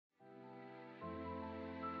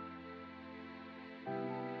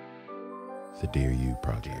The Dear You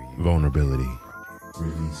Project. Vulnerability.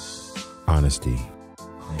 Release. Honesty.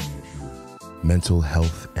 Claim your truth. Mental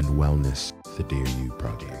health and wellness. The Dear You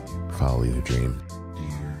Project. Follow your dream. Dear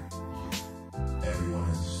you. Everyone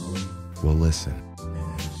has a story. We'll listen. And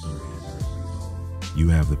every story has a result. You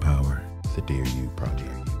have the power. The Dear You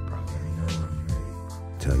Project. Let me know when you're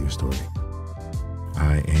ready. Tell your story.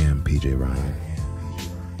 I am PJ Ryan. I am PJ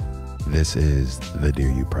Ryan. This is The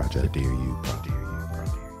Dear You Project. The Dear You Project.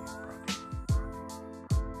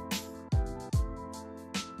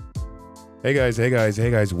 Hey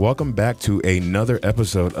guys. Welcome back to another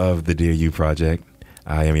episode of The Dear You Project.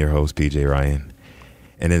 I am your host, PJ Ryan.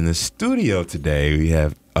 And in the studio today, we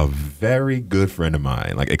have a very good friend of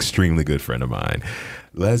mine, like extremely good friend of mine,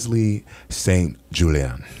 Leslie St.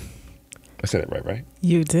 Julian. I said it right?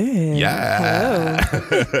 You did. Yeah.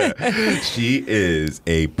 Hello. She is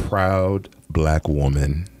a proud Black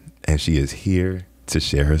woman, and she is here to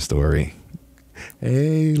share her story.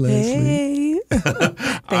 Hey, Leslie. Hey.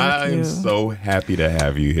 I'm so happy to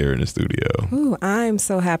have you here in the studio. Ooh, I'm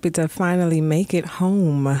so happy to finally make it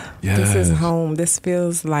home. Yes. This is home. This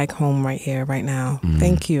feels like home right here, right now.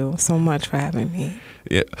 Thank you so much for having me.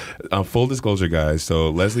 Yeah. Full disclosure, guys. So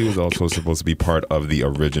Leslie was also supposed to be part of the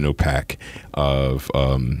original pack of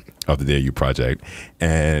the Dare You Project,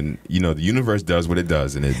 and you know the universe does what it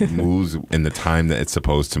does, and it moves in the time that it's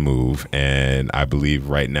supposed to move. And I believe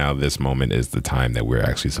right now, this moment is the time that we're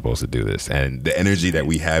actually supposed to do this, and the energy that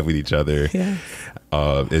we have with each other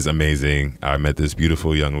is amazing. I met this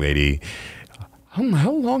beautiful young lady.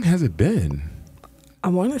 How long has it been? I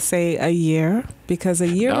want to say a year, because a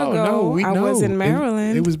year ago I was in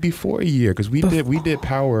Maryland. It was before a year, because we did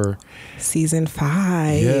Power season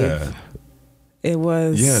 5. Yeah. It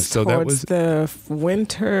was so towards that was the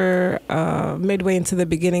winter, midway into the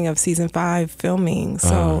beginning of season 5 filming.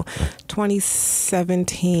 So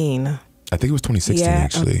 2017. I think it was 2016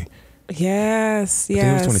 actually. Yes. I think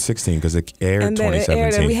it was 2016 because it aired in 2017. It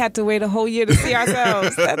aired and we had to wait a whole year to see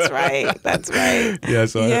ourselves. That's right. Yeah.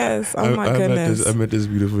 So yes. Oh my goodness. I met this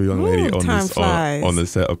beautiful young lady on the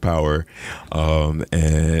set of Power,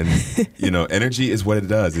 and you know, energy is what it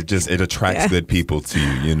does. It attracts good people to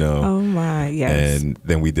you. You know. Oh my yes. And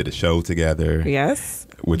then we did a show together. Yes.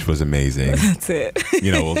 Which was amazing. That's it.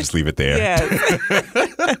 You know, we'll just leave it there. Yes.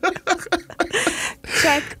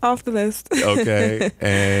 Check off the list. Okay.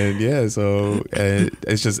 And yeah, so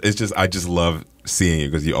it's just I just love seeing you,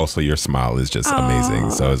 because your smile is just amazing.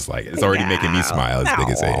 So it's like it's already making me smile as big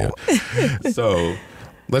as I am. So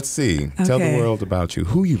let's see. Okay. Tell the world about you.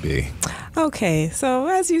 Who you be? Okay. So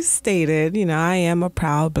as you stated, you know, I am a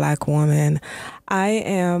proud Black woman. I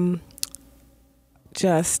am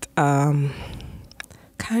just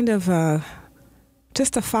kind of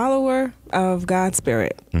just a follower of God's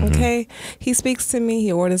Spirit. Okay. He speaks to me,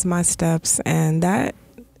 he orders my steps, and that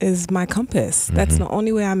is my compass. That's the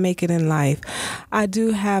only way I make it in life. I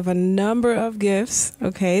do have a number of gifts,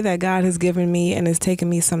 okay, that God has given me, and it's taken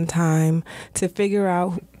me some time to figure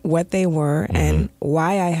out what they were and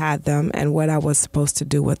why I had them and what I was supposed to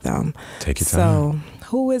do with them. Take your time. So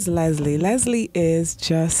who is Leslie? Leslie is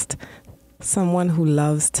just someone who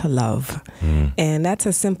loves to love. And that's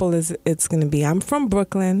as simple as it's going to be. I'm from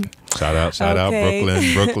Brooklyn. Shout out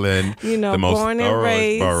Brooklyn. You know, the most born and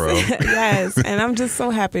raised. Borough. Yes, and I'm just so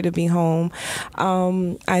happy to be home.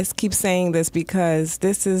 I keep saying this because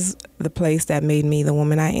this is the place that made me the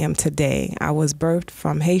woman I am today. I was birthed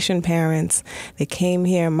from Haitian parents. They came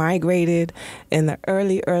here, migrated in the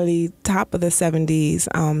early top of the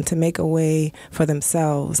 70s to make a way for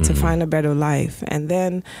themselves, to find a better life. And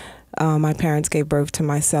then my parents gave birth to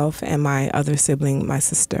myself and my other sibling, my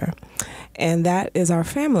sister. And that is our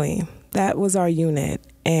family. That was our unit.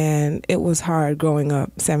 And it was hard growing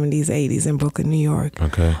up 70s, 80s in Brooklyn, New York.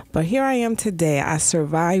 Okay. But here I am today. I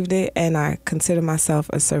survived it, and I consider myself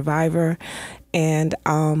a survivor. And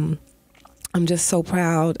I'm just so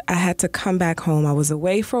proud. I had to come back home. I was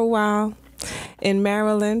away for a while in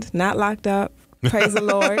Maryland, not locked up. Praise the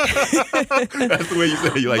Lord. That's the way you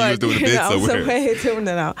said it. You was doing a bit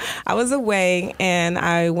somewhere. I was away, and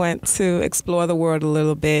I went to explore the world a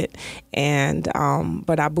little bit, and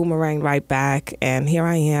but I boomeranged right back, and here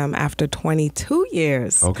I am after 22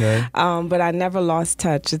 years. Okay. But I never lost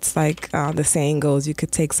touch. It's like the saying goes, you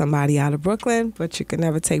could take somebody out of Brooklyn, but you could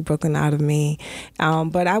never take Brooklyn out of me.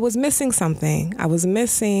 But I was missing something. I was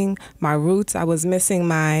missing my roots. I was missing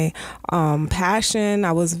my passion.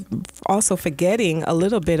 I was also forgetting forgetting a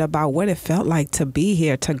little bit about what it felt like to be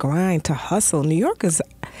here, to grind, to hustle. New Yorkers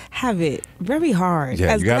have it very hard.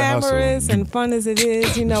 Yeah, as you gotta glamorous hustle. and fun as it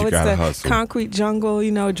is, You it's gotta the hustle. concrete jungle.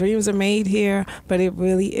 Dreams are made here, but it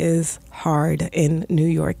really is hard in New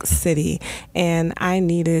York City. And I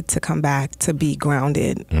needed to come back to be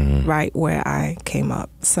grounded right where I came up.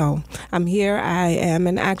 So I'm here. I am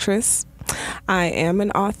an actress. I am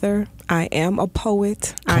an author. I am a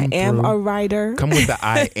poet. I am a writer. Come with the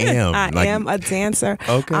I am. I am a dancer.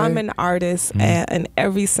 Okay. I'm an artist in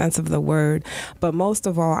every sense of the word. But most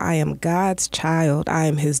of all, I am God's child. I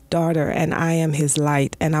am his daughter, and I am his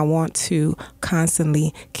light. And I want to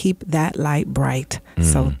constantly keep that light bright.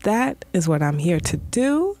 So that is what I'm here to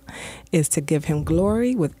do, is to give him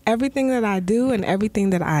glory with everything that I do and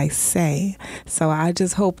everything that I say. So I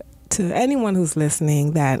just hope to anyone who's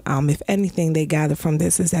listening that if anything they gather from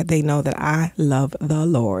this is that they know that I love the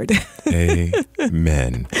Lord.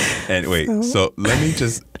 Amen. And wait, so let me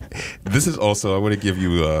just, this is also, I want to give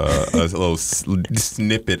you a little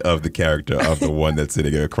snippet of the character of the one that's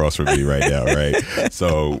sitting across from me right now, right?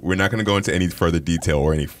 So we're not going to go into any further detail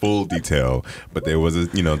or any full detail, but there was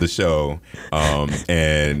the show,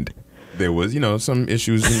 and there was, some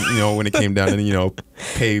issues, when it came down to,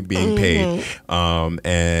 pay being paid.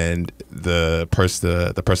 And the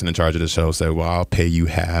person in charge of the show said, well, I'll pay you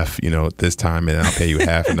half, this time, and I'll pay you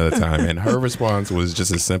half another time. And her response was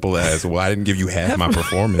just as simple as, well, I didn't give you half my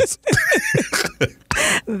performance.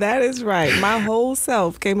 That is right. My whole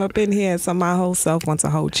self came up in here, so my whole self wants a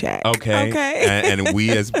whole check. Okay. And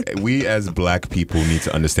we as Black people need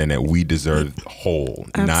to understand that we deserve whole,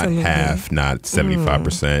 Absolutely. Not half, not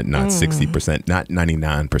 75%, not 60%, not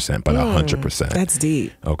 99%, but 100%. That's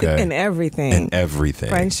deep. Okay. In everything. In everything.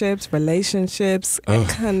 Friendships, relationships,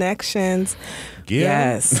 connections.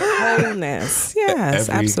 Yeah. Yes. Wholeness. Yes,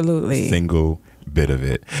 Every absolutely. single bit of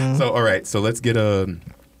it. So, all right. So let's get a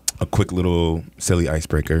quick little silly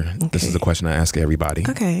icebreaker. Okay. This is a question I ask everybody.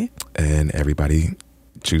 Okay. And everybody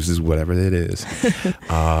chooses whatever it is. If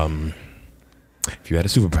you had a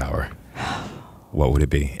superpower, what would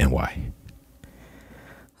it be and why?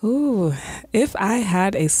 Ooh, if I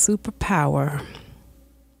had a superpower,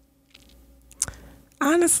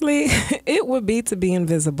 honestly, it would be to be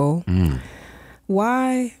invisible.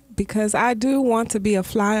 Why? Because I do want to be a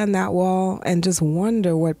fly on that wall and just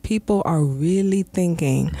wonder what people are really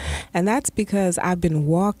thinking. And that's because I've been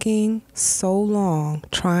walking so long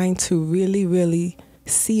trying to really, really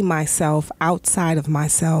see myself outside of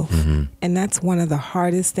myself. And that's one of the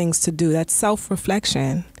hardest things to do. That's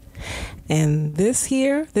self-reflection. And this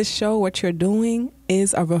show, what you're doing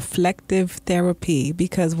is a reflective therapy,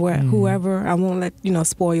 because whoever, I won't let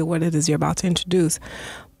spoil what it is you're about to introduce,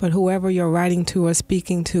 but whoever you're writing to or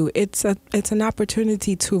speaking to, it's an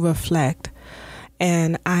opportunity to reflect.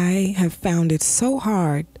 And I have found it so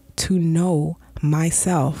hard to know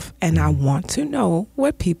myself, and I want to know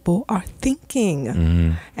what people are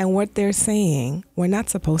thinking and what they're saying. We're not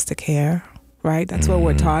supposed to care, right? That's what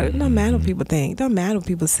we're taught. It don't matter what people think. It don't matter what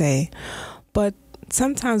people say. But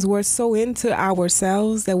sometimes we're so into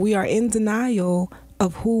ourselves that we are in denial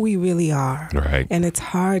of who we really are. Right. And it's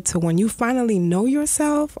hard to, when you finally know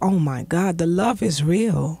yourself, oh my God, the love is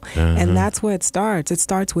real. And that's where it starts. It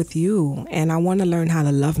starts with you. And I want to learn how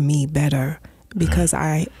to love me better, because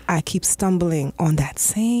I keep stumbling on that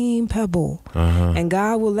same pebble. And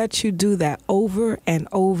God will let you do that over and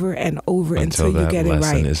over and over until you get it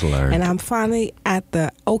right. Is learned. And I'm finally at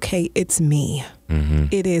the, okay, it's me.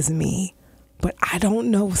 It is me. But I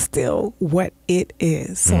don't know still what it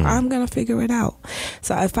is. So I'm going to figure it out.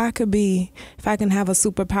 So if I can have a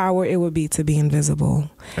superpower, it would be to be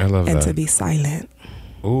invisible. I love that. And to be silent.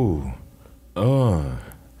 Ooh.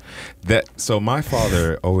 So my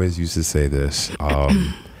father always used to say this,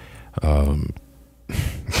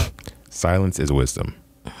 silence is wisdom.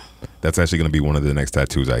 That's actually going to be one of the next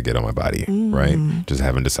tattoos I get on my body, right? Just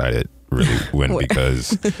haven't decided really when,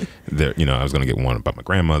 because I was going to get one about my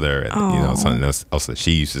grandmother and something else that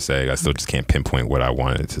she used to say. I still just can't pinpoint what I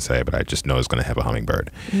wanted to say, but I just know it's going to have a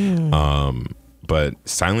hummingbird. But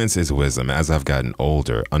silence is wisdom. As I've gotten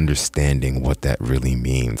older, understanding what that really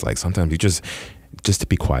means. Like sometimes you just to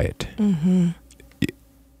be quiet.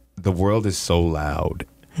 The world is so loud,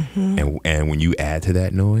 and when you add to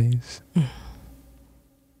that noise,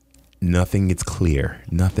 nothing gets clear.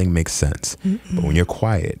 Nothing makes sense. But when you're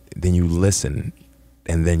quiet, then you listen,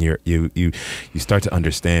 and then you start to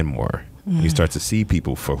understand more. You start to see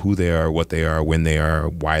people for who they are, what they are, when they are,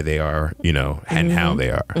 why they are, and how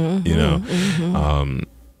they are,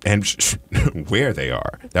 and where they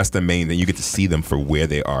are. That's the main thing. You get to see them for where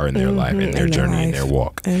they are in their life, in their journey, in their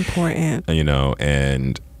walk. Important.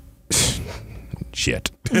 And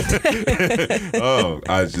shit. Oh,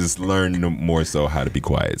 I just learned more so how to be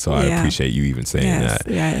quiet. So I appreciate you even saying that.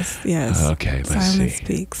 Yes. Okay, let's Silence see.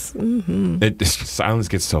 speaks. Silence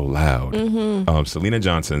gets so loud. Selena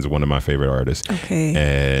Johnson's one of my favorite artists. Okay.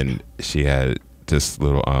 And she had this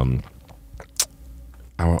little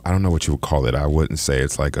I don't know what you would call it. I wouldn't say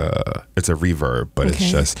it's like it's a reverb, but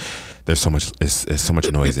it's just there's so much so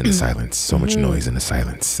much noise in the silence. So much noise in the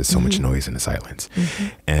silence. There's so much noise in the silence.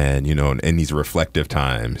 And you know, in these reflective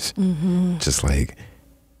times, just like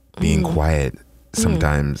being quiet.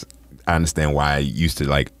 Sometimes I understand why I used to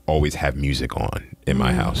like always have music on in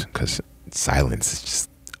my house, because silence is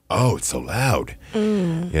just it's so loud.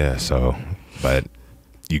 Yeah. So, but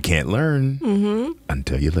you can't learn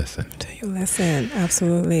until you listen.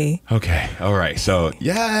 Absolutely. Okay. All right. So,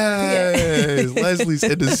 yes, Leslie's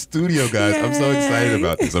in the studio, guys. I'm so excited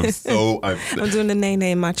about this. I'm doing the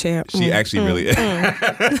nay-nay in my chair. She actually really is.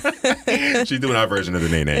 She's doing our version of the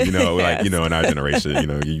nay-nay, you know, like, you know, in our generation, you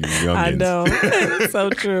know, you youngins. I know. It's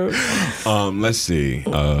so true. Let's see.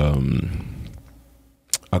 A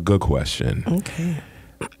good question. Okay.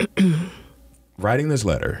 Writing this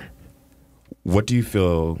letter, what do you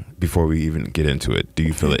feel, before we even get into it, do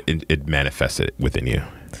you feel it manifested within you?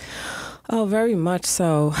 Oh, very much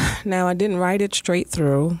so. Now, I didn't write it straight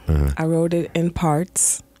through. I wrote it in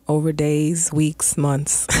parts over days, weeks,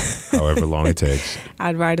 months. However long it takes.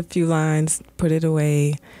 I'd write a few lines, put it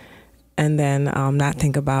away, and then not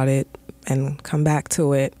think about it and come back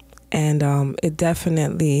to it. And it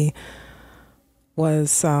definitely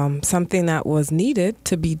was something that was needed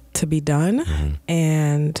to be done.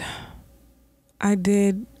 And I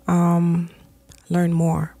did learn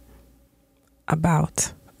more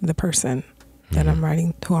about the person that I'm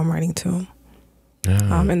writing to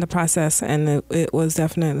in the process, and it was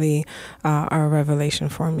definitely a revelation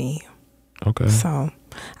for me. Okay. So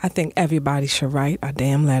I think everybody should write a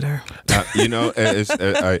damn letter. You know,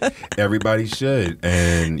 everybody should,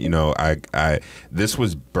 and you know, this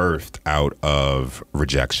was birthed out of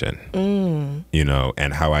rejection. You know,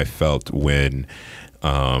 and how I felt when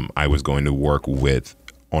I was going to work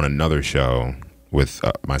on another show with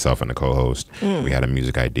myself and the co-host. We had a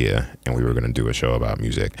music idea, and we were going to do a show about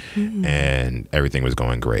music, and everything was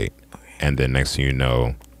going great. And then next thing you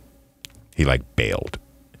know, he like bailed,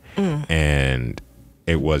 and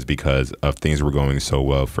it was because of things were going so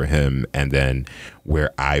well for him. And then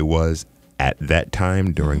where I was at that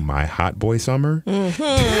time during my hot boy summer,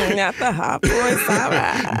 Not the hot boy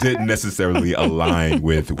summer. didn't necessarily align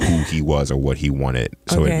with who he was or what he wanted.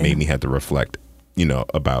 So it made me have to reflect, you know,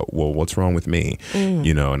 about, well, what's wrong with me?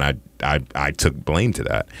 You know, and I took blame to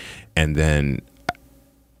that. And then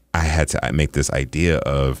I had to make this idea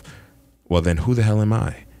of, well, then who the hell am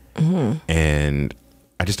I? And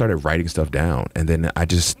I just started writing stuff down. And then I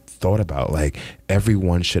just thought about, like,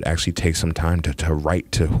 everyone should actually take some time to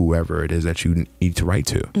write to whoever it is that you need to write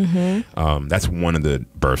to. That's one of the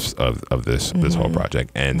births of this whole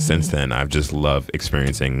project. And since then, I've just loved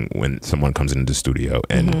experiencing when someone comes into the studio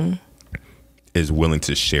and is willing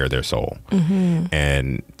to share their soul,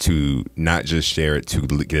 and to not just share it to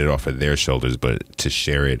get it off of their shoulders, but to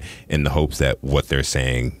share it in the hopes that what they're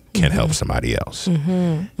saying can help somebody else.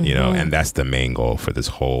 You know, and that's the main goal for this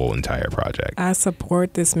whole entire project. I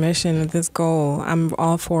support this mission, this goal. I'm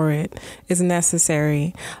all for it. It's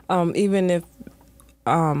necessary. Even if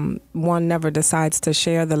one never decides to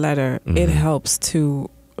share the letter, it helps to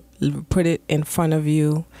put it in front of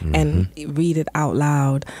you and read it out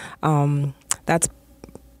loud. That's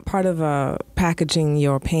part of packaging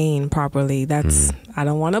your pain properly. That's I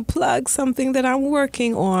don't want to plug something that I'm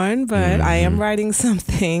working on, but I am writing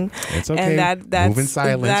something. It's okay. And that's move in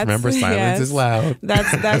silence. Remember, silence is loud.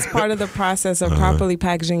 That's part of the process of properly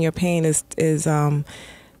packaging your pain is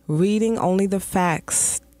reading only the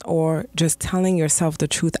facts, or just telling yourself the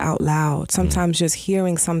truth out loud. Sometimes just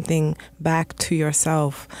hearing something back to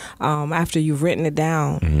yourself after you've written it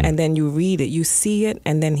down, and then you read it, you see it,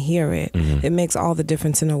 and then hear it. It makes all the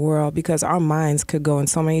difference in the world, because our minds could go in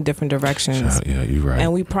so many different directions. Yeah, you're right.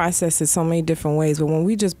 And we process it so many different ways. But when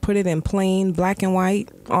we just put it in plain black and white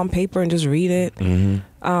on paper and just read it,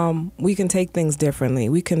 we can take things differently.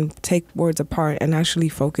 We can take words apart and actually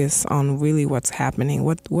focus on really what's happening.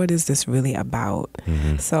 What is this really about?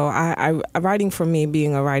 So writing for me,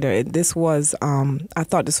 being a writer, this was, I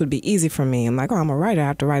thought this would be easy for me. I'm like, oh, I'm a writer. I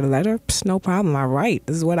have to write a letter. Psst, no problem. I write.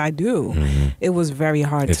 This is what I do. It was very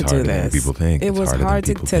hard to do this. People think. It was hard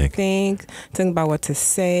to think about what to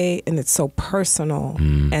say, and it's so personal.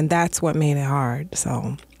 And that's what made it hard.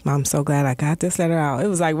 So I'm so glad I got this letter out. It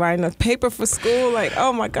was like writing a paper for school. Like,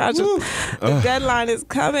 oh my gosh, the deadline is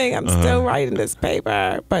coming. I'm still writing this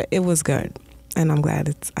paper. But it was good. and I'm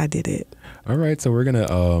glad I did it. All right, so we're gonna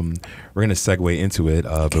segue into it,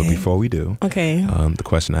 but before we do, the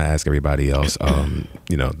question I ask everybody else,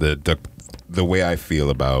 you know, the way I feel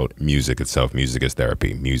about music itself. Music is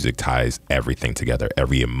therapy. Music ties everything together.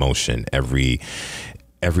 Every emotion, every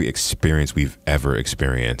experience we've ever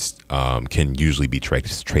experienced can usually be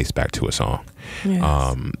traced back to a song.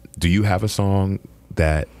 Yes. Do you have a song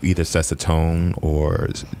that either sets a tone or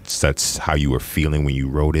sets how you were feeling when you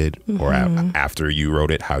wrote it, or after you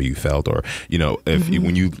wrote it, how you felt, or, you know, if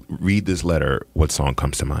when you read this letter, what song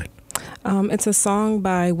comes to mind? It's a song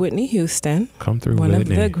by Whitney Houston. Come through, one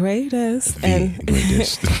Whitney. of the greatest.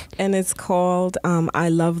 Greatest. And it's called I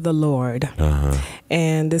Love the Lord.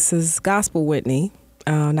 And this is gospel Whitney.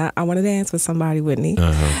 I want to dance with somebody, Whitney.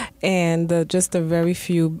 And just a very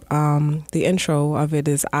few, the intro of it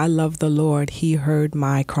is, I love the Lord, he heard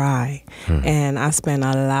my cry. And I spent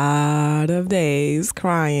a lot of days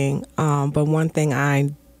crying. But one thing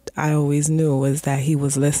I always knew was that he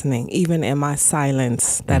was listening, even in my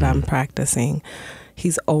silence that I'm practicing.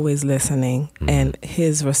 He's always listening, and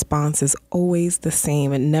his response is always the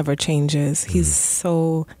same. It never changes. He's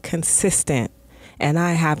so consistent. And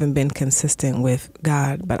I haven't been consistent with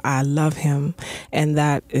God, but I love him. And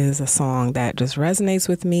that is a song that just resonates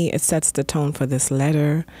with me. It sets the tone for this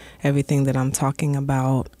letter. Everything that I'm talking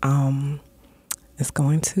about is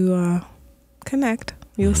going to connect.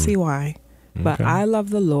 You'll see why. But I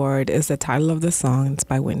Love the Lord is the title of the song. It's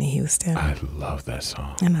by Whitney Houston. I love that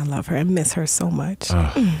song. And I love her. I miss her so much.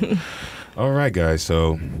 All right, guys.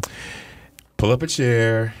 So pull up a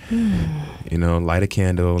chair, you know, light a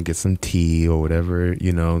candle, get some tea or whatever,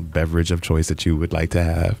 you know, beverage of choice that you would like to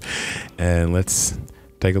have. And let's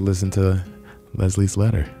take a listen to Leslie's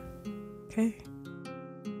letter. Okay.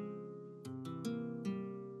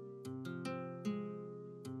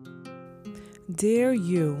 Dear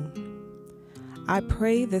you, I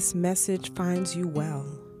pray this message finds you well.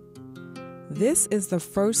 This is the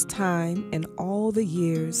first time in all the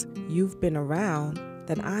years you've been around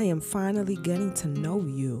that I am finally getting to know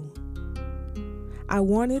you. I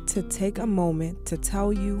wanted to take a moment to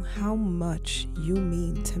tell you how much you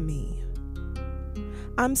mean to me.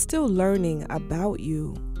 I'm still learning about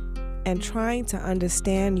you and trying to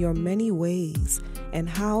understand your many ways and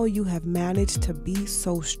how you have managed to be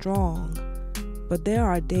so strong. But there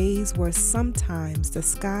are days where sometimes the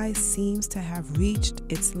sky seems to have reached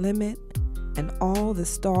its limit and all the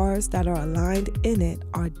stars that are aligned in it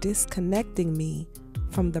are disconnecting me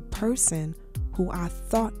from the person who I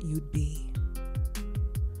thought you'd be.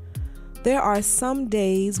 There are some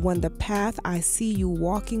days when the path I see you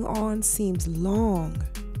walking on seems long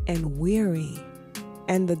and weary,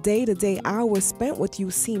 and the day-to-day hours spent with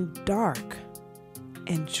you seem dark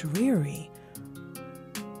and dreary.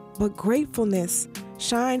 But gratefulness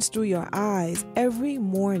shines through your eyes every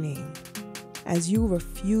morning as you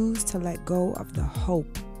refuse to let go of the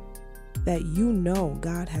hope that you know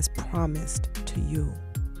God has promised to you.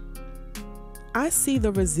 I see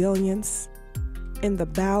the resilience in the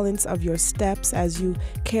balance of your steps as you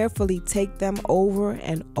carefully take them over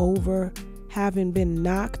and over, having been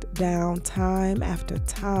knocked down time after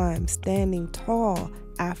time, standing tall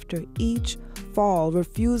after each fall,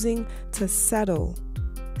 refusing to settle,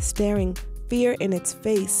 staring fear in its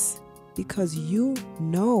face because you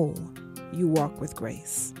know you walk with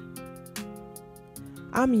grace.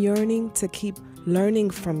 I'm yearning to keep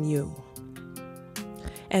learning from you.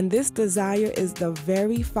 And this desire is the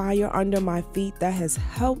very fire under my feet that has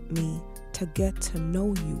helped me to get to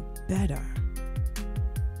know you better.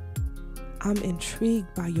 I'm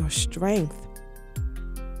intrigued by your strength.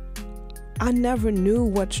 I never knew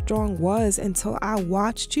what strong was until I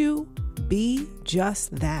watched you be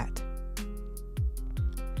just that.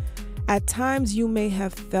 At times you may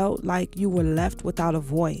have felt like you were left without a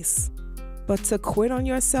voice, but to quit on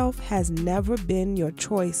yourself has never been your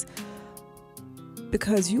choice,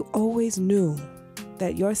 because you always knew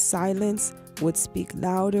that your silence would speak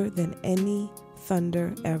louder than any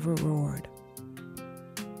thunder ever roared.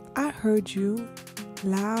 I heard you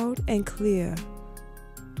loud and clear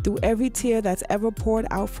through every tear that's ever poured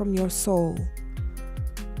out from your soul.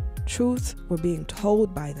 Truths were being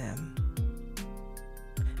told by them.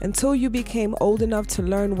 Until you became old enough to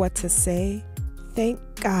learn what to say, thank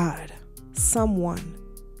God someone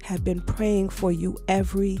had been praying for you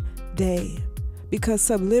every day. Because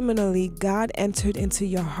subliminally, God entered into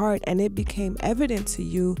your heart and it became evident to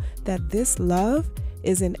you that this love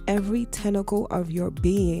is in every tentacle of your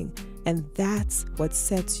being, and that's what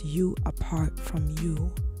sets you apart from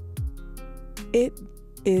you. It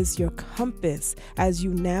is your compass as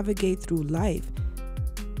you navigate through life.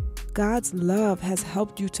 if God's love has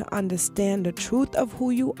helped you to understand the truth of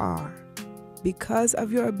who you are because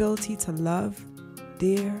of your ability to love,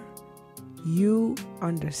 dear, you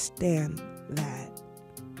understand that.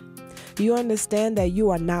 You understand that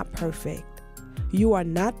you are not perfect. You are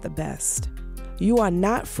not the best. You are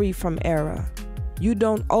not free from error. You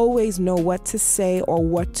don't always know what to say or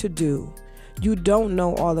what to do. You don't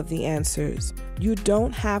know all of the answers. You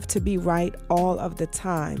don't have to be right all of the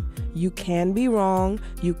time. You can be wrong.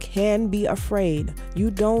 You can be afraid.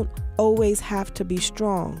 You don't always have to be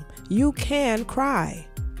strong. You can cry.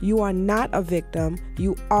 You are not a victim.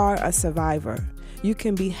 You are a survivor. You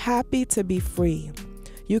can be happy to be free.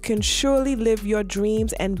 You can surely live your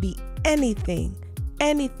dreams and be anything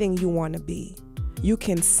you want to be. You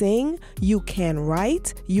can sing, you can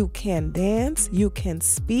write, you can dance, you can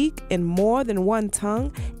speak in more than one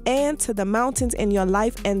tongue and to the mountains in your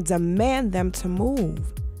life and demand them to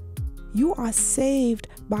move. You are saved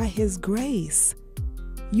by His grace.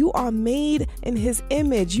 You are made in His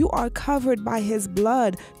image. You are covered by His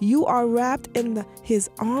blood. You are wrapped in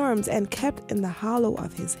His arms and kept in the hollow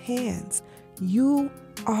of His hands. You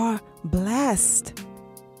are blessed.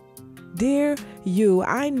 Dear you,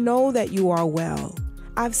 I know that you are well.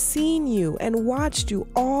 I've seen you and watched you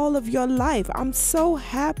all of your life. I'm so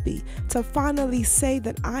happy to finally say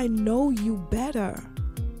that I know you better.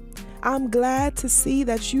 I'm glad to see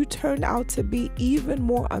that you turned out to be even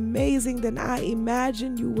more amazing than I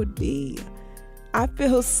imagined you would be. I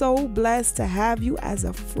feel so blessed to have you as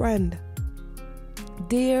a friend.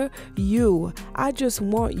 Dear you, I just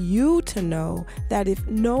want you to know that if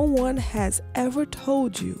no one has ever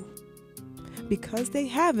told you, because they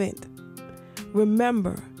haven't,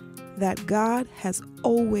 remember that God has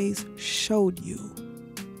always showed you.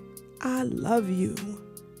 I love you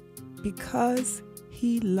because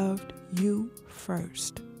He loved you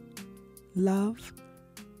first. Love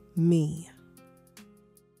me.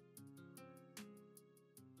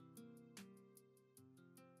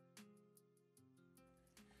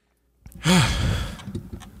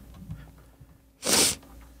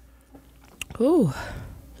 Ooh,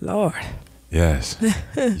 Lord. Yes.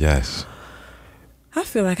 Yes. I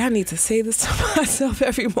feel like I need to say this to myself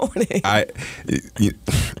every morning.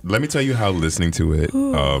 Let me tell you how listening to it,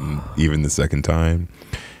 even the second time,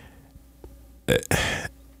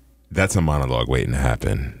 that's a monologue waiting to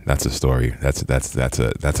happen. That's a story. That's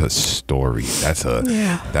a story.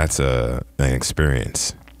 That's an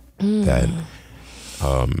experience that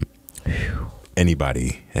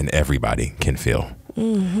anybody and everybody can feel.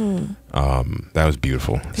 That was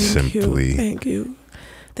beautiful. Thank you.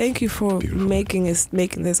 Thank you for Beautiful. making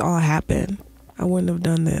this all happen. I wouldn't have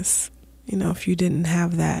done this, if you didn't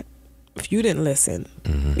have that, if you didn't listen,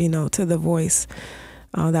 to the voice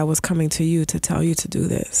that was coming to you to tell you to do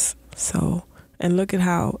this. So, and look at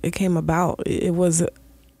how it came about. It wasn't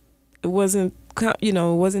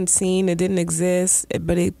seen, it didn't exist,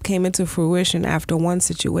 but it came into fruition after one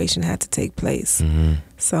situation had to take place.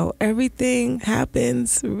 So everything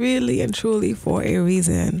happens really and truly for a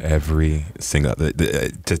reason. Every single,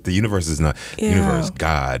 the universe is not, universe,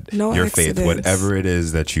 God, no your accidents. faith, whatever it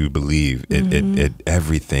is that you believe, it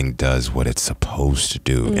everything does what it's supposed to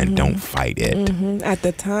do, and don't fight it. At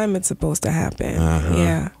the time it's supposed to happen.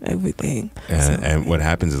 Yeah, everything. And what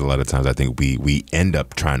happens is a lot of times I think we end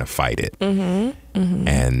up trying to fight it.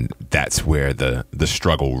 And that's where the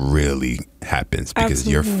struggle really happens, because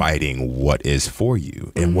you're fighting what is for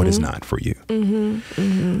you and what is not for you.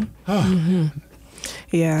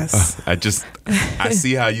 Yes. I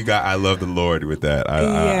see how you got I love the Lord with that.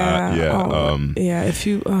 If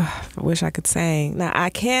you I wish I could sing. Now I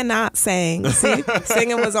cannot sing. See,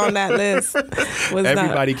 singing was on that list.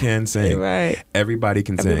 Everybody can sing. Right. Everybody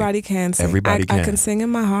can sing. Everybody can sing. Everybody can. I can sing in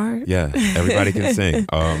my heart. Yeah, everybody can sing.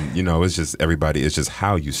 It's just everybody. It's just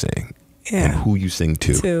how you sing and who you sing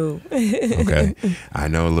to. Okay, I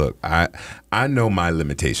know. Look, I know my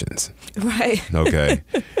limitations. Right. Okay,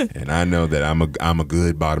 and I know that I'm a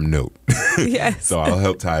good bottom note. Yes. So I'll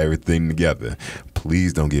help tie everything together.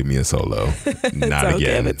 Please don't give me a solo. Not Don't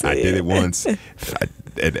again. give it to I you. did it once.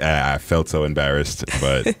 I felt so embarrassed,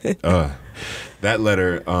 but that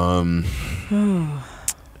letter.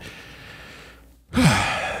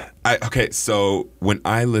 Okay, so when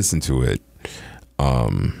I listen to it,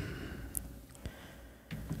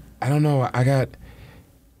 I don't know.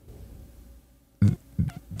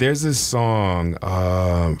 There's this song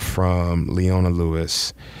from Leona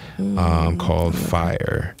Lewis called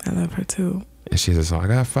Fire. I love her too. And she has a song, I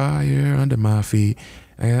got fire under my feet.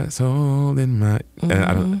 I got soul in my. And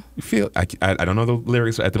I don't feel. I don't know the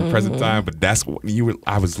lyrics at the present time, but that's what you were.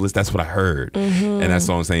 That's what I heard, and that's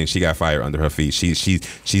all I'm saying. She got fire under her feet.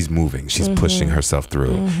 She's moving. She's pushing herself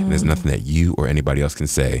through. And there's nothing that you or anybody else can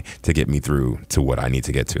say to get me through to what I need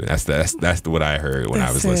to get to. That's what I heard when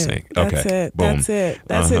I was listening. That's Okay, it. boom. That's it.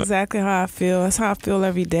 That's exactly how I feel. That's how I feel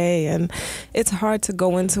every day, and it's hard to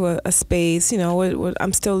go into a space. You know,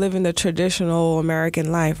 I'm still living the traditional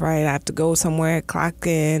American life, right? I have to go somewhere, clock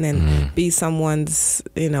in, and be someone's,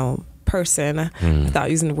 person.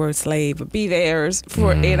 Without using the word slave, but be theirs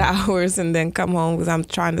for 8 hours and then come home because I'm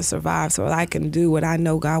trying to survive so that I can do what I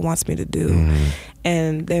know God wants me to do.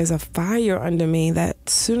 And there's a fire under me that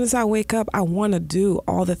as soon as I wake up, I want to do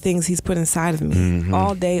all the things He's put inside of me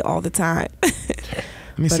all day, all the time.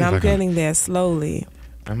 But I'm getting there slowly.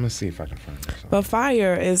 I'm gonna see if I can find that song. But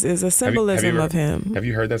fire is a symbolism of Him. Have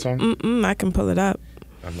you heard that song? I can pull it up.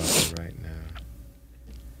 I'm looking right now.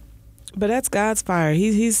 But that's God's fire.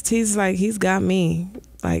 He's like, He's got me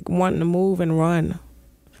like wanting to move and run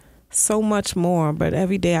so much more. But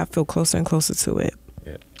every day I feel closer and closer to it.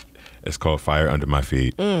 Yeah, it's called Fire Under My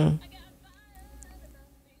Feet.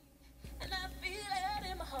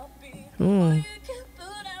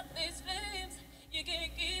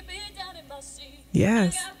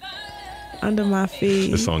 Yes, under my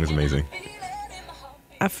feet. This song is amazing.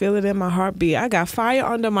 I feel it in my heartbeat. I got fire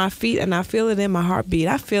under my feet, and I feel it in my heartbeat.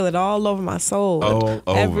 I feel it all over my soul. All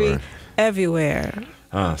over. Everywhere.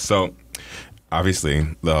 So, obviously,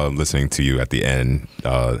 listening to you at the end,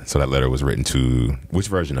 so that letter was written to which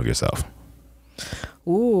version of yourself?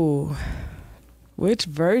 Ooh, which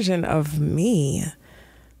version of me?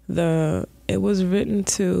 It was written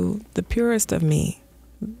to the purest of me.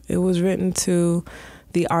 It was written to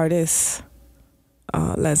the artist,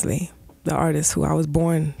 Leslie, the artist who I was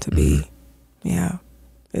born to be. Yeah.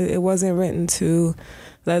 It wasn't written to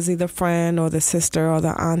Leslie, the friend or the sister or the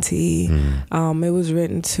auntie. It was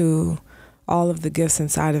written to all of the gifts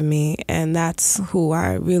inside of me, and that's who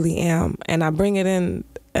I really am. And I bring it in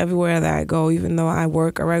everywhere that I go, even though I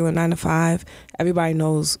work a regular 9 to 5. Everybody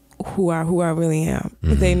knows who I really am.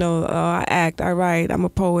 They know I act, I write, I'm a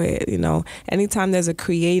poet. Anytime there's a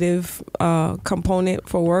creative component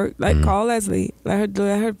for work, like call Leslie, let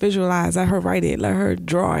her visualize, let her write it, let her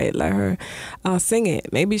draw it, let her sing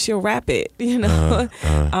it. Maybe she'll rap it.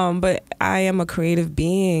 But I am a creative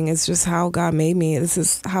being. It's just how God made me. This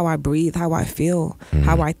is how I breathe, how I feel,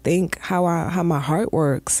 how I think, how my heart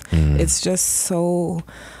works. It's just so.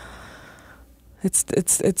 It's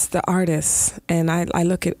the artist, and I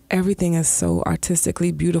look at everything as so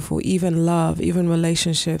artistically beautiful, even love, even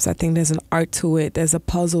relationships. I think there's an art to it, there's a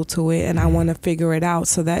puzzle to it, and I want to figure it out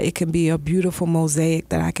so that it can be a beautiful mosaic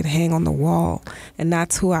that I can hang on the wall. And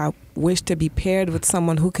that's who I wish to be paired with,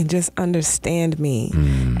 someone who can just understand me.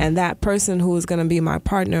 And that person who is going to be my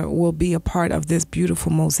partner will be a part of this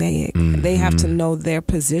beautiful mosaic. They have to know their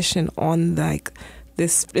position on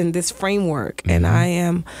in this framework, and I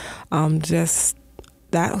am just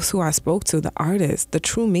that's who I spoke to, the artist, the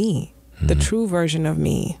true me, the true version of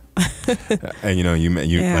me. And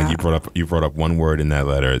you brought up one word in that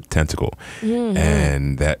letter, tentacle,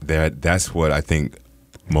 and that's what I think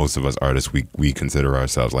most of us artists we consider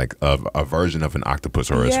ourselves like a version of an octopus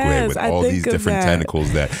or a squid with all these different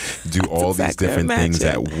tentacles that do all these different things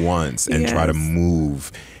at once and try to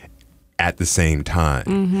move at the same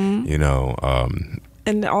time.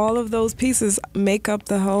 And all of those pieces make up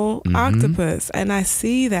the whole octopus. And I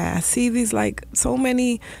see that. I see these so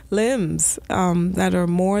many limbs that are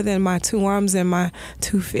more than my 2 arms and my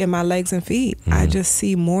my legs and feet. I just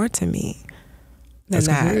see more to me than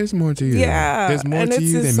that. There is more to you. Yeah. There's more to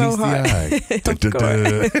you than meets the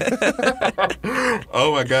eye.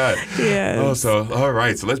 Oh my God. Yeah. All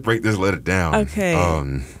right. So let's break this letter down. Okay.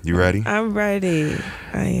 You ready? I'm ready.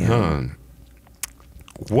 I am.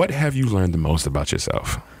 What have you learned the most about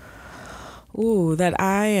yourself? Ooh, that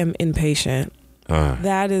I am impatient.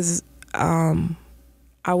 That is, I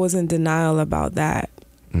was in denial about that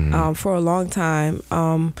for a long time.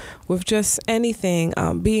 With just anything,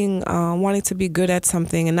 wanting to be good at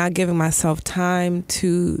something and not giving myself time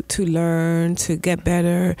to learn, to get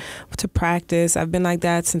better, to practice. I've been like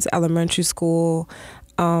that since elementary school.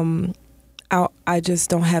 I just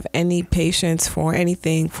don't have any patience for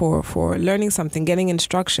anything, for learning something, getting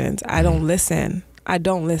instructions. I don't listen.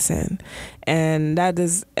 And that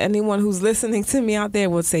is, anyone who's listening to me out there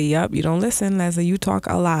will say, yup, you don't listen, Leslie. You talk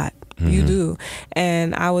a lot. You do.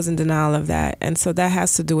 And I was in denial of that. And so that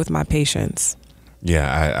has to do with my patience.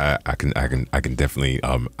 Yeah, I can definitely.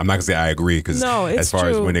 I'm not gonna say I agree because No, it's as far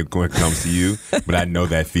as true. when it comes to you, but I know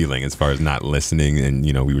that feeling as far as not listening, and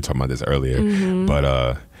we were talking about this earlier.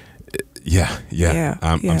 But yeah.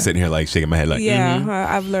 I'm sitting here like shaking my head like.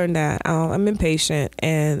 I've learned that. I'm impatient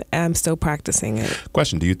and I'm still practicing it.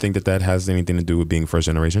 Question: do you think that has anything to do with being first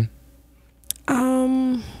generation?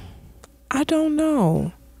 I don't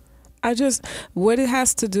know. What it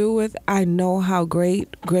has to do with, I know how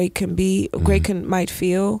great can be, might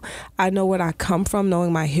feel. I know where I come from,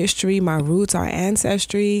 knowing my history, my roots, our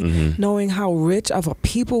ancestry, knowing how rich of a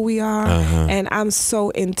people we are. And I'm so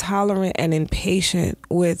intolerant and impatient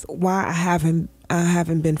with why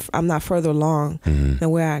I'm not further along than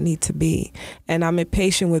where I need to be. And I'm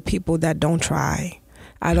impatient with people that don't try.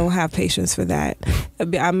 I don't have patience for that.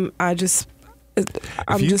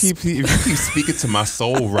 If you keep speaking to my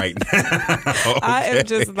soul right now, okay? I am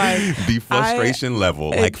just like the frustration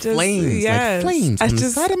level, like flames, yes. like flames on the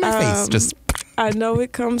side of my face. Just I know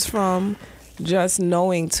it comes from just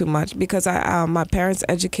knowing too much because my parents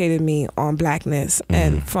educated me on blackness,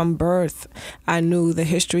 and from birth I knew the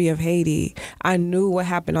history of Haiti. I knew what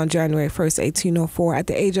happened on January 1st, 1804. At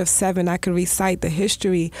the age of 7, I could recite the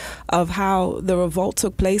history of how the revolt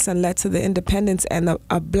took place and led to the independence and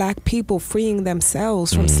a black people freeing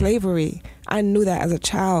themselves from slavery. I knew that as a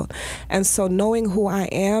child. And so knowing who I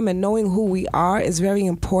am and knowing who we are is very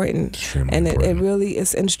important. It really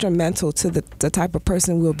is instrumental to the type of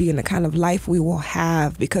person we'll be and the kind of life we will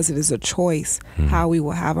have, because it is a choice how we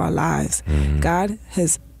will have our lives. God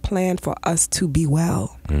has planned for us to be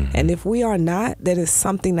well. And if we are not, that is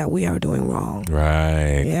something that we are doing wrong.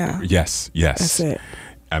 Right. Yeah. Yes. That's it.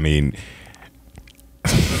 I mean,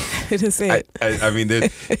 it is it. I mean,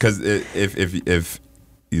 because if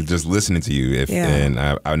you're just listening to you, and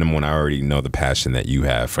I number one, I already know the passion that you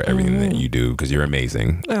have for everything that you do, because you're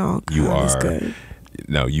amazing. Oh, God, you that's are good.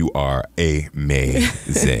 No, you are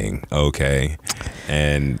amazing. Okay,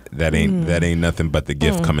 and that ain't nothing but the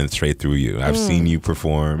gift coming straight through you. I've seen you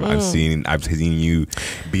perform. I've seen you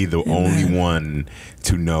be the only one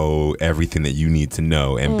to know everything that you need to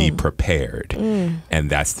know and be prepared. And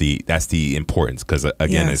that's the importance, because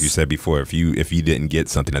again, as you said before, if you didn't get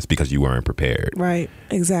something, that's because you weren't prepared. Right.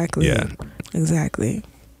 Exactly. Yeah. Exactly.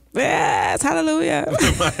 Yes, hallelujah.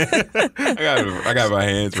 I got my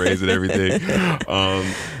hands raised and everything.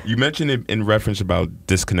 You mentioned it in reference about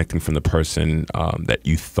disconnecting from the person that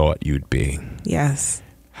you thought you'd be. Yes.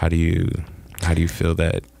 How do you feel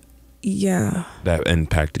that that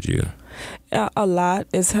impacted you? A lot.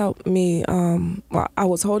 It's helped me. I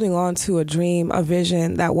was holding on to a dream, a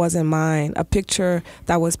vision that wasn't mine, a picture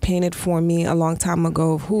that was painted for me a long time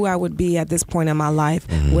ago of who I would be at this point in my life,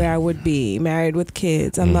 where I would be married with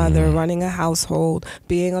kids, a mother, running a household,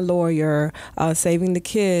 being a lawyer, saving the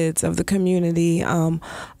kids of the community. A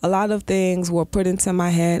lot of things were put into my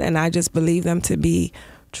head, and I just believed them to be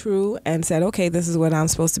true, and said, okay, this is what I'm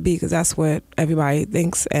supposed to be, because that's what everybody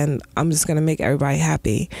thinks, and I'm just going to make everybody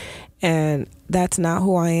happy. And that's not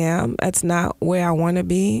who I am. That's not where I want to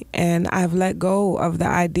be. And I've let go of the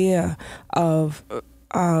idea of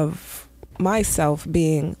myself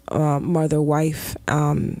being mother, wife,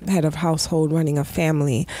 head of household, running a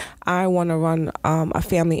family. I want to run a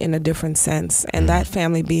family in a different sense, and that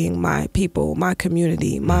family being my people, my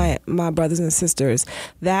community, my brothers and sisters.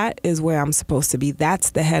 That is where I'm supposed to be. That's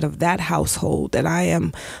the head of that household that I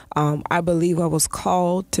am. I believe I was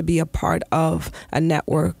called to be a part of a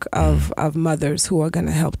network of mothers who are going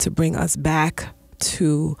to help to bring us back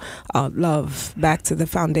to love, back to the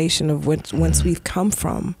foundation of whence we've come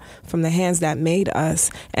from the hands that made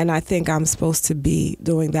us. And I think I'm supposed to be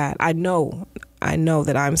doing that. I know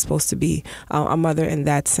that I'm supposed to be a mother in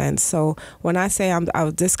that sense. So when I say I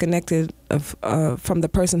was disconnected from the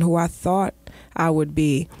person who I thought I would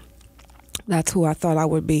be, that's who I thought I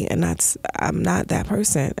would be, and I'm not that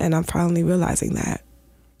person, and I'm finally realizing that.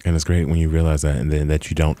 And it's great when you realize that, and then that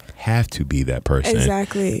you don't have to be that person.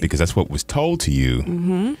 Exactly. Because that's what was told to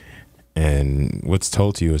you. And what's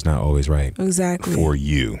told to you is not always right. Exactly. For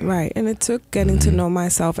you. Right. And it took getting to know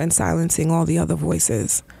myself and silencing all the other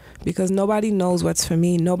voices. Because nobody knows what's for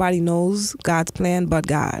me. Nobody knows God's plan but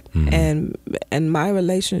God. And my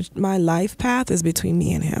life path is between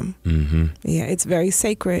me and Him. Yeah, it's very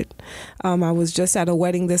sacred. I was just at a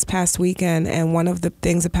wedding this past weekend, and one of the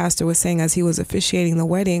things the pastor was saying as he was officiating the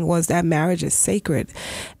wedding was that marriage is sacred,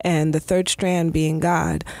 and the third strand being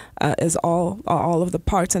God is all of the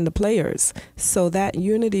parts and the players. So that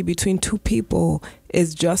unity between two people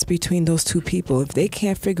is just between those two people. If they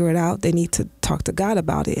can't figure it out, they need to talk to God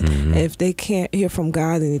about it. If they can't hear from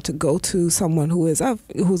God, they need to go to someone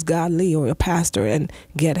who's godly or a pastor and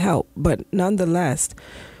get help. But nonetheless,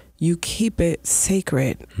 you keep it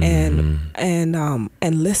sacred and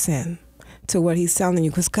listen to what he's telling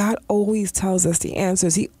you, because God always tells us the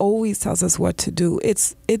answers. He always tells us what to do.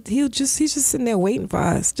 He's just sitting there waiting for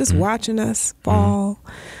us, just watching us fall,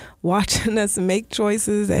 watching us make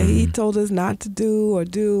choices that he told us not to do or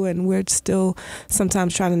do, and we're still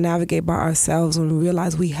sometimes trying to navigate by ourselves when we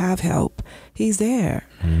realize we have help. He's there.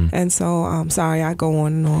 And so I'm sorry I go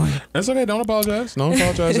on and on. That's okay. Don't apologize. Don't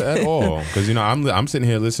apologize at all. Because I'm sitting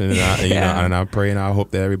here listening, and and I pray and I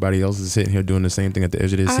hope that everybody else is sitting here doing the same thing at the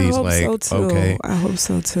edge of their seats. I hope so too. Okay, I hope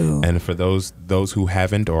so too. And for those who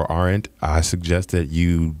haven't or aren't, I suggest that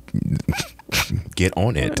you get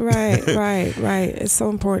on it. Right. It's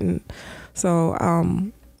so important. So I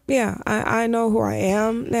know who I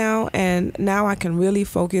am now, and now I can really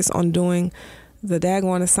focus on doing the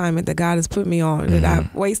daggone assignment that God has put me on, that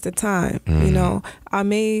I've wasted time. You know,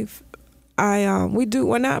 we're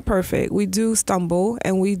not perfect. We do stumble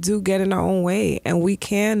and we do get in our own way, and we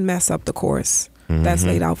can mess up the course that's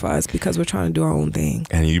laid out for us because we're trying to do our own thing.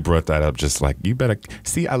 And you brought that up just like, you better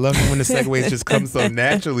see, I love it when the segues just come so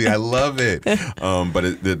naturally. I love it.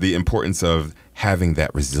 But the importance of having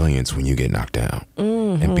that resilience when you get knocked down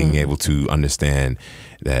and being able to understand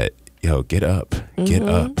that, get up, get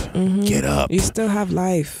up. You still have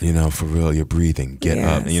life. For real, you're breathing. Get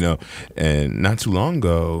up, And not too long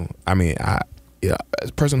ago, as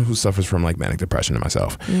a person who suffers from like manic depression and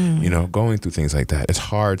myself, going through things like that, it's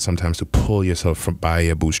hard sometimes to pull yourself by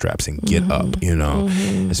your bootstraps and get up,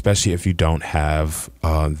 especially if you don't have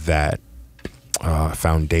that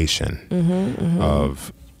foundation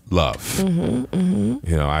of love.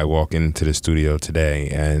 I walk into the studio today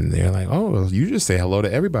and they're like, oh, well, you just say hello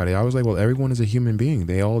to everybody. I was like, well, everyone is a human being.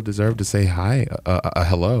 They all deserve to say hi, a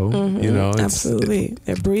hello. Absolutely.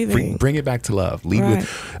 They're breathing. Bring it back to love. Lead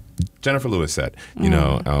with, Jennifer Lewis said,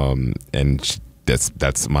 and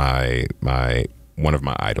that's my one of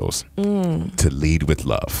my idols, to lead with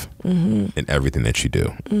love in everything that you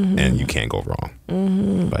do, and you can't go wrong.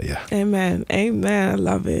 But yeah. Amen. I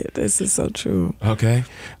love it. This is so true. Okay.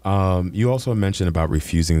 You also mentioned about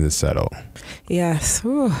refusing to settle. Yes.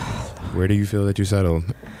 Where do you feel that you settled?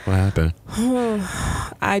 What happened?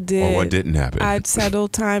 I did. Or what didn't happen? I'd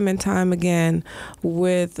settled time and time again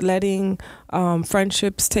with letting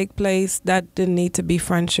friendships take place that didn't need to be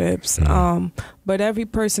friendships. But every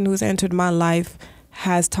person who's entered my life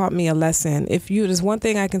has taught me a lesson. There's one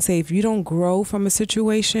thing I can say: if you don't grow from a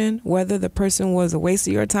situation, whether the person was a waste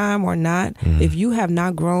of your time or not, if you have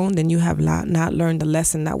not grown, then you have not learned the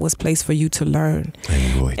lesson that was placed for you to learn. And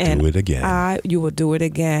you will do it again. You will do it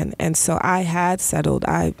again. And so I had settled.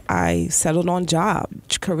 I settled on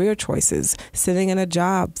career choices, sitting in a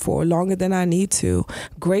job for longer than I need to.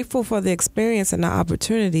 Grateful for the experience and the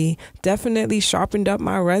opportunity. Definitely sharpened up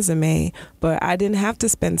my resume, but I didn't have to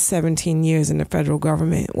spend 17 years in the federal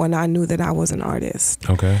government when I knew that I was an artist.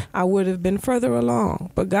 Okay. I would have been further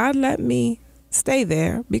along, but God let me stay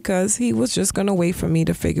there because he was just going to wait for me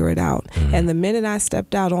to figure it out. And the minute I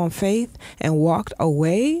stepped out on faith and walked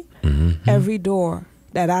away, every door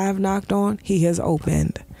that I have knocked on, he has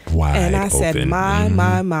opened. Wide and I said, open.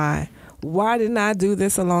 my. Why didn't I do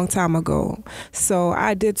this a long time ago? So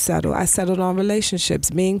I did settle. I settled on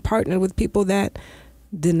relationships, being partnered with people that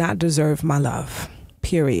did not deserve my love,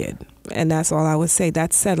 period. And that's all I would say.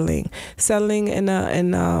 That's settling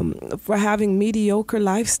for having mediocre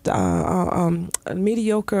lifestyle,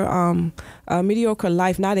 mediocre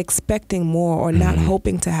life, not expecting more or not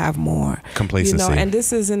hoping to have more. Complacency. And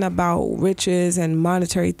this isn't about riches and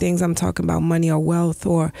monetary things. I'm talking about money or wealth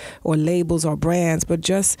or labels or brands, but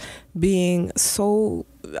just being so.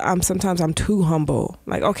 Sometimes I'm too humble.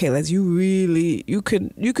 Like, okay, you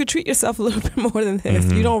could treat yourself a little bit more than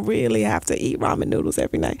this. You don't really have to eat ramen noodles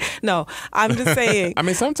every night. No, I'm just saying. I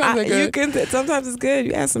mean, sometimes they're good. Sometimes it's good.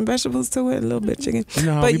 You add some vegetables to it, a little bit of chicken.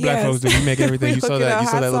 No, but we black folks do. We make everything. You saw that. You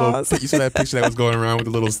saw that picture that was going around with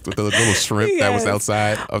the little shrimp that was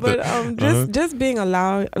outside of just being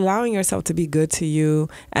allowing yourself to be good to you.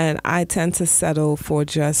 And I tend to settle for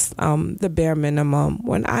just the bare minimum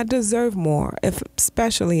when I deserve more.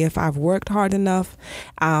 Especially if I've worked hard enough,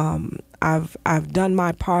 I've done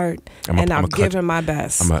my part, I've given my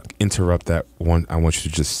best. I'm going to interrupt that one. I want you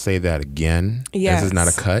to just say that again. Yes. This is not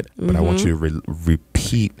a cut, but I want you to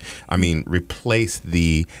replace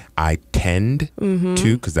the I tend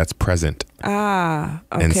to, because that's present. Okay.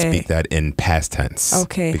 and speak that in past tense.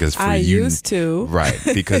 Okay. Because for I you, used to. right?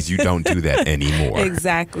 Because you don't do that anymore.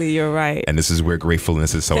 Exactly. You're right. And this is where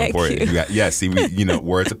gratefulness is so Thank important. you. See,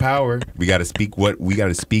 words of power. We got to speak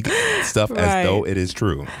stuff Right. as though it is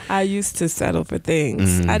true. I used to settle for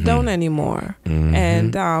things. I Mm-hmm. don't anymore.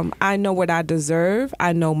 And I know what I deserve.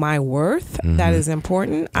 I know my worth. That is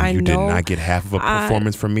important. You did not get half of a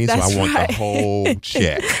performance from me, so I want the whole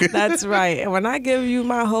check. That's right. And when I give you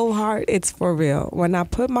my whole heart, it's for real. When I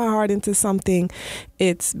put my heart into something,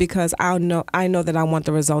 it's because I know that I want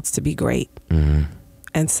the results to be great. Mm-hmm.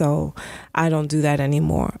 And so I don't do that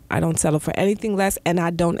anymore. I don't settle for anything less, and I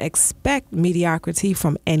don't expect mediocrity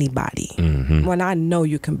from anybody. Mm-hmm. When I know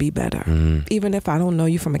you can be better, even if I don't know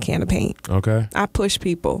you from a can of paint. Okay. I push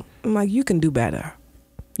people. I'm like, you can do better.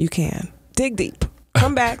 You can. Dig deep.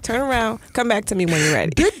 Come back, turn around, come back to me when you're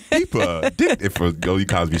ready. Dig deeper. If for Gully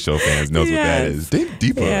Cosby Show fans knows what that is. Dig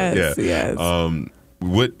deeper. Yes, yeah. yes.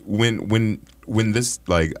 When this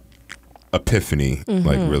like epiphany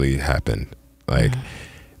like really happened, like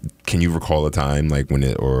can you recall a time like when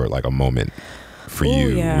it or like a moment for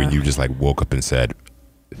you when you just like woke up and said,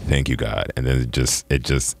 "Thank you, God," and then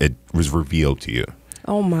it was revealed to you?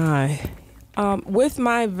 Oh my. With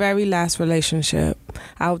my very last relationship,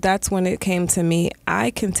 that's when it came to me.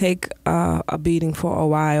 I can take a beating for a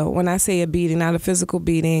while. When I say a beating, not a physical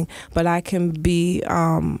beating, but I can be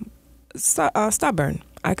stubborn.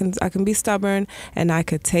 I can be stubborn, and I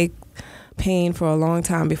could take pain for a long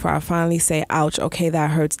time before I finally say, ouch, okay, that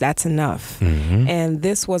hurts, that's enough. Mm-hmm. And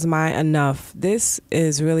this was my enough. This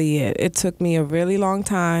is really it. It took me a really long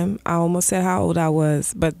time. I almost said how old I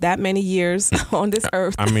was, but that many years on this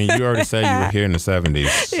earth. I mean, you already said you were here in the 70s,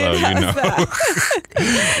 so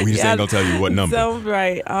we just ain't gonna tell you what number. So,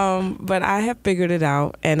 right. But I have figured it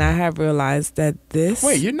out, and I have realized that this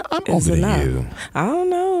Wait, you're not, I'm is older enough. than you. I don't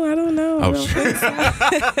know. Oh, sure. Go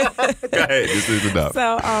ahead, this is enough.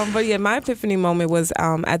 So, but yeah, my epiphany moment was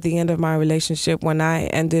at the end of my relationship when I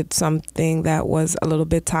ended something that was a little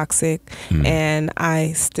bit toxic, and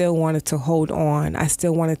I still wanted to hold on. I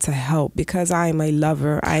still wanted to help because I am a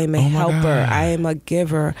lover. I am a helper. God. I am a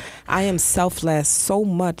giver. I am selfless so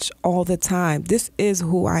much all the time. This is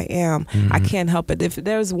who I am. I can't help it. If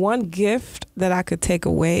there's one gift that I could take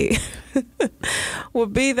away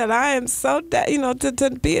would be that I am so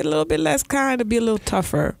to be a little bit less kind, to be a little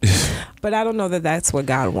tougher. But I don't know that that's what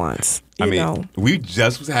God wants. You know? We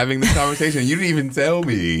just was having this conversation. You didn't even tell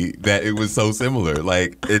me that it was so similar.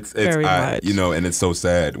 Like it's Very much. and it's so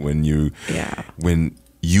sad when you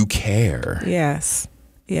care. Yes.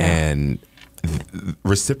 Yeah. And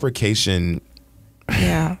reciprocation.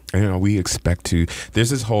 Yeah. We expect to.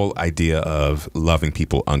 There's this whole idea of loving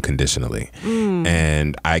people unconditionally,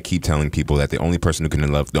 and I keep telling people that the only person who can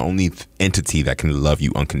love, the only entity that can love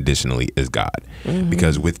you unconditionally is God,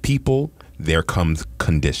 because with people there comes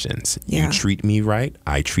conditions. Yeah. You treat me right,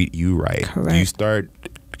 I treat you right. Correct. You start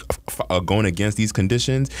going against these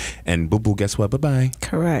conditions, and boo boo, guess what? Bye bye.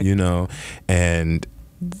 Correct. And.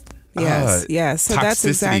 Yes. So toxicity, that's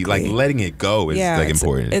exactly like letting it go is like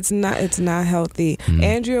important. It's not healthy.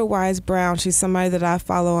 Andrea Wise Brown, she's somebody that I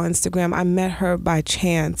follow on Instagram. I met her by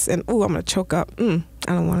chance, and I'm gonna choke up. I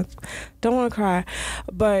don't want to cry,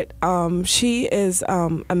 but she is a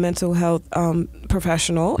mental health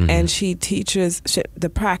professional, and she teaches the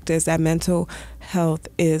practice that mental health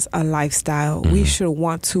is a lifestyle. We should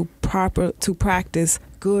want to practice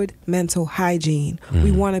good mental hygiene.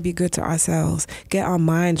 We want to be good to ourselves, get our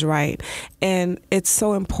minds right. And it's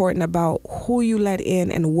so important about who you let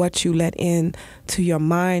in and what you let in to your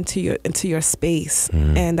mind, into your space.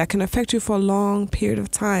 And that can affect you for a long period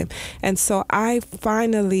of time. And so I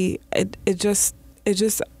finally, I guess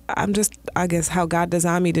how God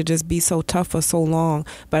designed me to just be so tough for so long,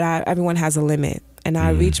 but everyone has a limit. And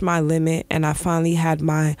I reached my limit, and I finally had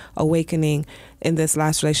my awakening in this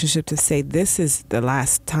last relationship to say, this is the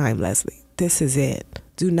last time, Leslie. This is it.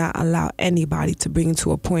 Do not allow anybody to bring you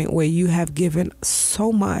to a point where you have given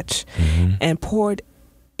so much and poured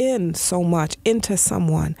in so much into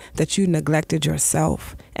someone that you neglected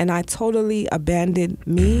yourself. And I totally abandoned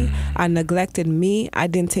me. I neglected me. I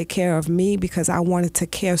didn't take care of me because I wanted to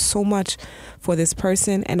care so much for this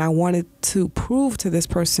person, and I wanted to prove to this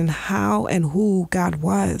person how and who God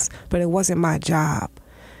was. But it wasn't my job,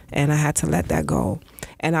 and I had to let that go.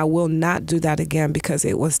 And I will not do that again because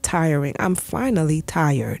it was tiring. I'm finally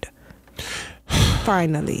tired.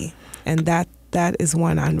 Finally. And that is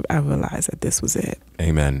when I realized that this was it.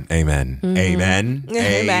 Amen. Amen. Amen.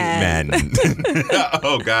 Amen.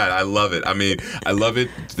 Oh God, I love it. I mean, I love it.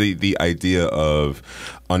 The idea of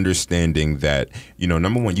understanding that, you know,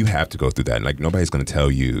 number one, you have to go through that. Like nobody's going to tell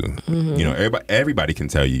you. You know, everybody can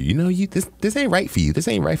tell you. You know, this ain't right for you. This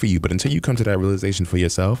ain't right for you. But until you come to that realization for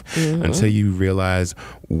yourself, until you realize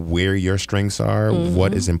where your strengths are,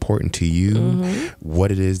 what is important to you,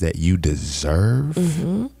 what it is that you deserve,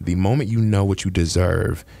 the moment you know what you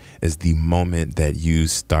deserve is the moment that you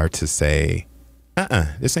start to say,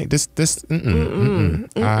 this ain't this.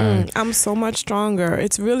 I'm so much stronger.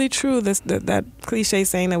 It's really true. That cliche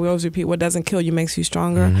saying that we always repeat: "What doesn't kill you makes you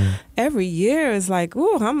stronger." Every year is like,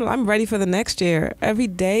 ooh, I'm ready for the next year. Every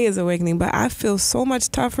day is awakening, but I feel so much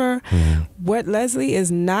tougher. What Leslie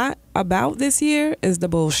is not about this year is the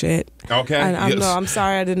bullshit. Okay. I'm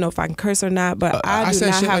sorry, I didn't know if I can curse or not, but I do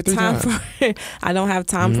not have time for it. I don't have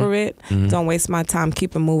time for it. Don't waste my time.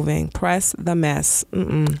 Keep it moving. Press the mess.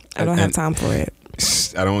 I don't have time for it.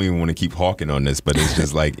 I don't even want to keep hawking on this, but it's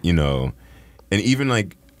just like, you know, and even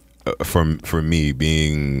like for me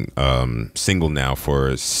being single now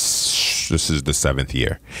this is the 7th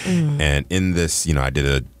year. And in this, you know, I did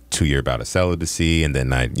a 2-year bout of celibacy, and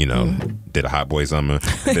then I, you know, did a hot boy summer.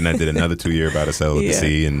 Then I did another 2-year bout of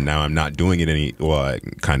celibacy, and now I'm not doing it well, I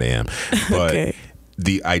kind of am. But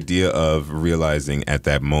the idea of realizing at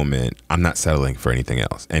that moment, I'm not settling for anything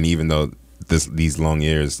else. And even though these long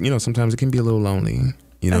years, you know, sometimes it can be a little lonely.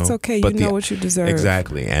 You know, that's okay. But you know what you deserve.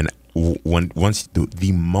 Exactly. And once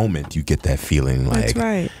the moment you get that feeling, like, that's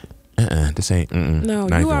right. This ain't. No,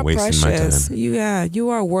 not you even are wasting precious. my time. You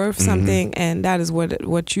are worth something, and that is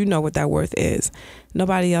what you know what that worth is.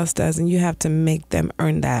 Nobody else does, and you have to make them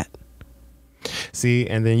earn that. See,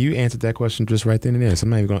 and then you answered that question just right then and there. So I'm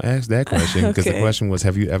not even going to ask that question because the question was,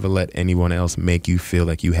 have you ever let anyone else make you feel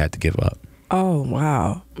like you had to give up? Oh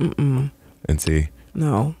wow. And see.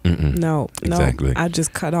 No, exactly. I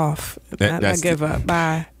just cut off. I give up.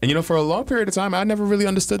 Bye. And you know, for a long period of time, I never really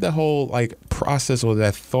understood that whole like process or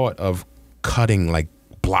that thought of cutting, like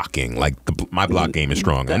blocking. Like my block game is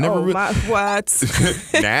strong. I never what?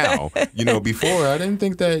 Now, you know, before I didn't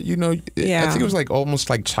think that. You know, I think it was like almost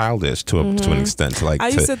like childish to an extent. I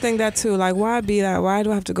used to think that too. Like, why be that? Why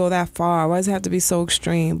do I have to go that far? Why does it have to be so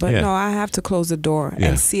extreme? But no, I have to close the door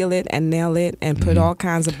and seal it and nail it and put all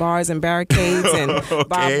kinds of bars and barricades and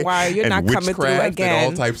barbed wire. You're not coming through again.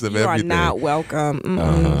 And all types of everything. You are not welcome.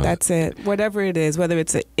 That's it. Whatever it is, whether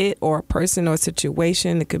it's it or a person or a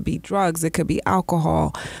situation, it could be drugs, it could be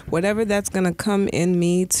alcohol. Whatever that's gonna come in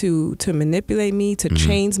me to manipulate me, to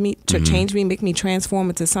change me, make me transform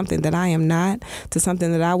into something that I am not, to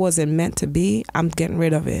something that I wasn't meant to be. I'm getting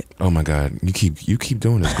rid of it. Oh my God, you keep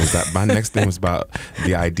doing this because my next thing was about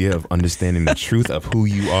the idea of understanding the truth of who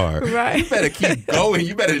you are. Right. You better keep going.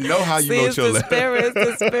 You better know how you wrote your letter. It's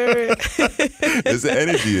the spirit. It's the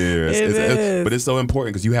energy here. But it's so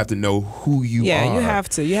important because you have to know who you are. Yeah, you have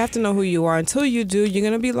to. You have to know who you are. Until you do, you're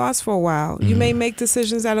gonna be lost for a while. You may make decisions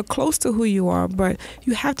that are close to who you are, but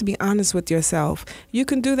you have to be honest with yourself. You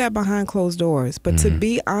can do that behind closed doors, but to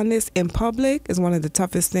be honest in public is one of the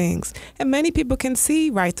toughest things. And many people can see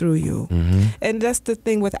right through you. And that's the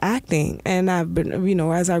thing with acting. And I've been, you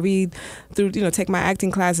know, as I read through, you know, take my acting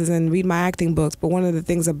classes and read my acting books, but one of the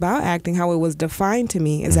things about acting, how it was defined to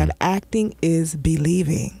me, is that acting is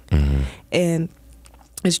believing. And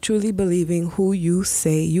it's truly believing who you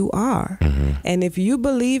say you are. And if you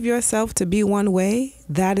believe yourself to be one way,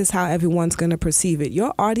 that is how everyone's going to perceive it.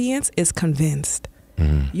 Your audience is convinced.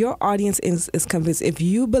 Your audience is convinced. If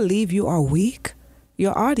you believe you are weak,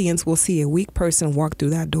 your audience will see a weak person walk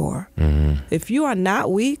through that door. If you are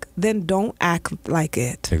not weak, then don't act like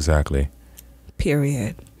it. Exactly.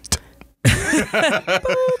 Period.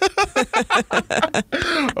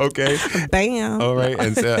 Okay. Bam. All right.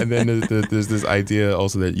 And then there's this idea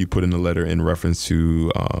also that you put in the letter in reference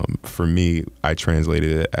to, for me, I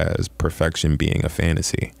translated it as perfection being a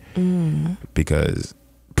fantasy. Because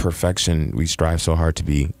perfection, we strive so hard to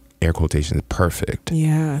be, air quotations, perfect.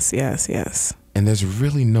 Yes. And there's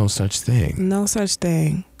really no such thing. No such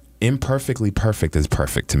thing. Imperfectly perfect is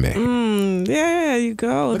perfect to me. Yeah, you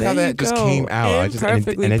go. Look how that just came out.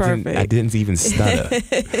 I didn't even stutter.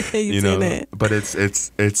 you didn't. But it's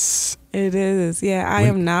It is. Yeah, I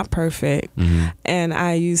am not perfect. And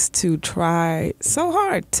I used to try so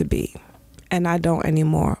hard to be. And I don't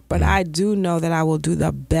anymore. But I do know that I will do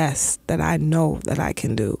the best that I know that I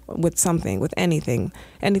can do with something, with anything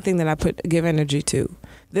that I give energy to.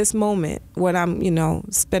 this moment, when I'm,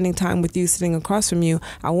 spending time with you, sitting across from you,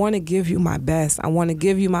 I want to give you my best. I want to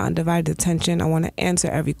give you my undivided attention. I want to answer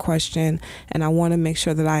every question, and I want to make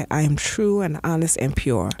sure that I am true and honest and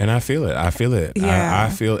pure. And I feel it. Yeah. I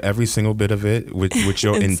feel every single bit of it with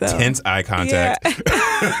your intense eye contact. Yeah.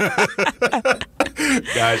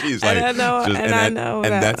 Gosh, she's like,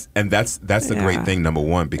 that's the great thing. Number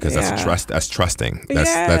one, because that's trust. That's trusting.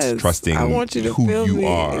 That's trusting. I want you to who feel you me.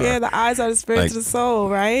 are. Yeah, the eyes are the spirit to the soul,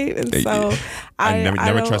 right? And so I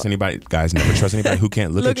never trust anybody. Guys, never trust anybody who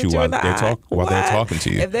can't look at you while they're talking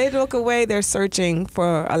to you. If they look away, they're searching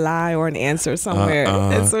for a lie or an answer somewhere.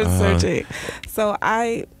 They're searching. So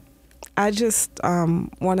I just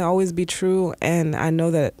want to always be true, and I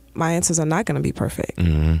know that my answers are not going to be perfect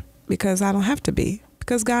because I don't have to be,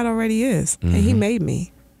 because God already is, and He made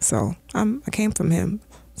me. So I came from Him.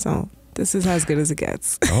 So this is as good as it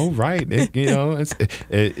gets. Oh, right.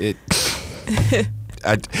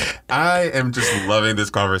 I am just loving this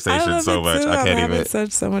conversation so much. I can't even.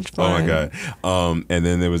 So much fun. Oh my God. And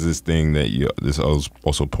then there was this thing that this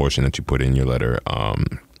also portion that you put in your letter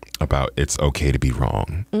about it's okay to be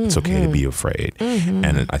wrong. It's okay to be afraid.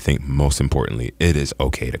 And I think most importantly, it is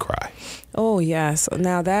okay to cry. Oh, yes.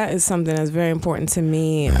 Now that is something that's very important to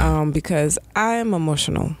me because I am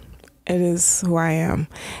emotional. It is who I am.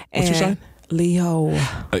 What's your sign? Leo.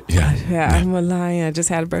 Yeah, I'm a lion. I just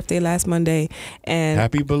had a birthday last Monday, and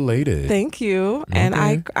happy belated. Thank you. Okay. And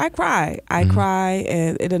I cry. I cry,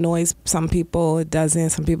 and it annoys some people. It doesn't.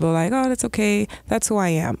 Some people are like, oh, that's okay. That's who I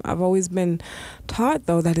am. I've always been taught,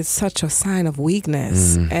 though, that it's such a sign of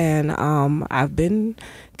weakness, and I've been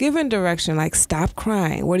given direction like, stop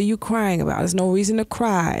crying. What are you crying about? There's no reason to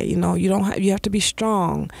cry. You have to be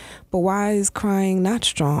strong. But why is crying not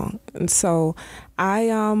strong? And so I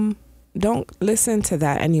don't listen to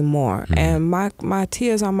that anymore. And my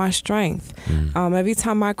tears are my strength. Every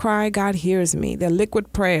time I cry, God hears me. They're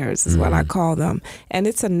liquid prayers is what I call them. And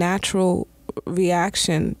it's a natural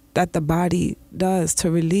reaction that the body does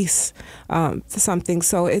to release something.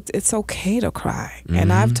 So it's okay to cry.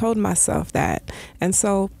 And I've told myself that. And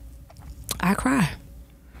so I cry.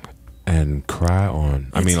 And cry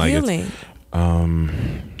on. It's healing.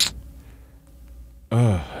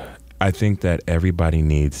 I think that everybody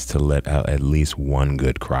needs to let out at least one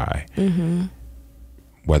good cry,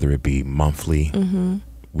 whether it be monthly,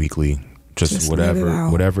 weekly, just whatever.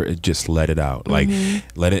 Just let it out, like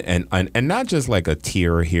let it, and not just like a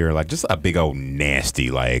tear here, like just a big old nasty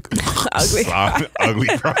like ugly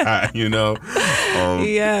cry,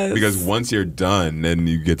 Yes. Because once you're done, then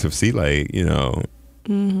you get to see like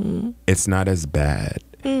it's not as bad.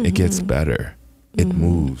 It gets better. It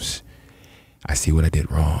moves. I see what I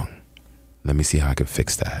did wrong. Let me see how I can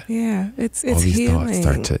fix that. Yeah, it's all these healing. thoughts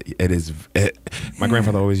start to. My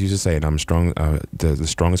grandfather always used to say, "And I'm strong. The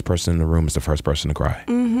strongest person in the room is the first person to cry."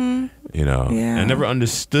 Yeah. I never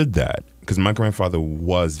understood that because my grandfather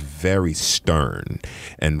was very stern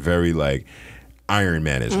and very like Iron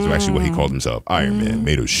Man is actually what he called himself. Iron Man,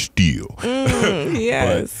 made of steel.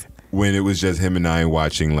 Yes. But when it was just him and I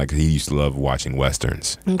watching, like he used to love watching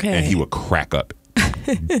westerns, and he would crack up.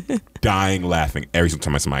 Dying laughing every single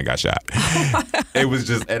time somebody got shot. It was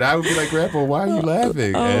just, and I would be like, Grandpa, why are you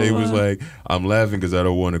laughing? And he was like, I'm laughing because I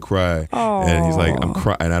don't want to cry. And he's like, I'm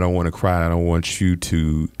crying, and I don't want to cry. I don't want you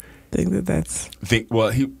to think.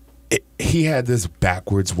 Well, he had this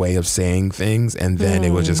backwards way of saying things, and then it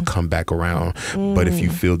would just come back around. But if you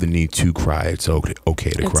feel the need to cry, it's okay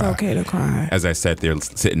to cry. It's okay to cry. As I sat there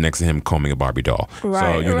sitting next to him combing a Barbie doll.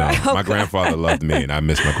 Right, so, my grandfather loved me, and I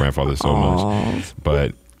miss my grandfather so much.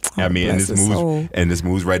 But, I mean, and this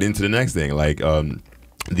moves right into the next thing. Like,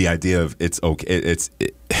 the idea of it's okay.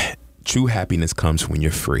 True happiness comes when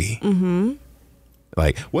you're free.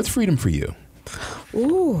 Like, what's freedom for you?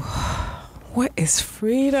 Ooh. What is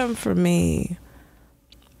freedom for me?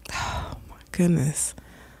 Oh my goodness.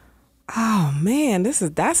 Oh man,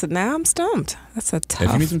 now I'm stumped. That's a tough.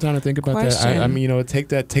 If you need some time to think about question. that, I mean, let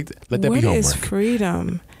that be homework. What is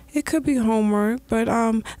freedom? It could be homework, but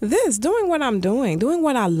doing what I'm doing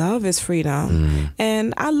what I love is freedom.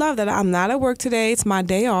 And I love that I'm not at work today. It's my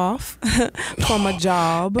day off from a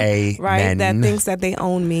job, right? That thinks that they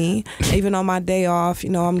own me. Even on my day off,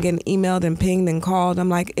 I'm getting emailed and pinged and called. I'm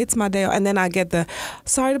like, it's my day off. And then I get the,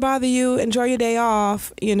 sorry to bother you, enjoy your day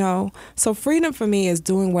off, So freedom for me is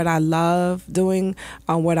doing what I love, doing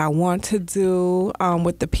what I want to do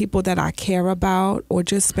with the people that I care about, or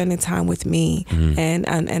just spending time with me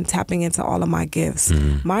and and tapping into all of my gifts.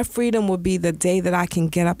 My freedom would be the day that I can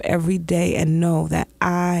get up every day and know that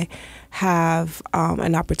I have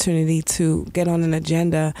an opportunity to get on an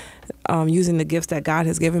agenda using the gifts that God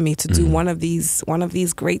has given me to do one of these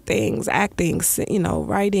great things: acting,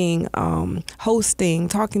 writing, hosting,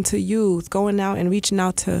 talking to youth, going out and reaching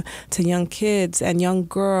out to young kids and young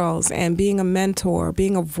girls, and being a mentor,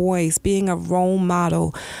 being a voice, being a role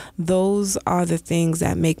model. Those are the things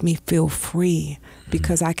that make me feel free,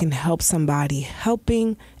 because I can help somebody.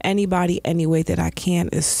 Helping anybody any way that I can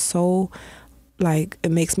is so,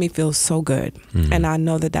 it makes me feel so good. And I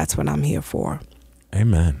know that that's what I'm here for.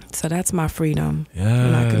 Amen. So that's my freedom. Yeah,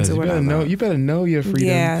 And I can do whatever. You better know your freedom.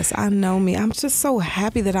 Yes, I know me. I'm just so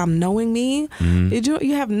happy that I'm knowing me.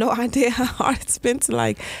 You have no idea how hard it's been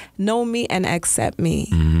to know me and accept me.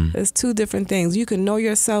 There's two different things. You can know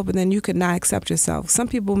yourself, but then you could not accept yourself. Some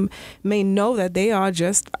people may know that they are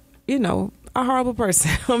just, a horrible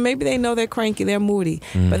person, or maybe they know they're cranky, they're moody,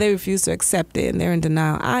 but they refuse to accept it and they're in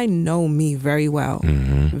denial. I know me very well,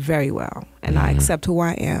 and I accept who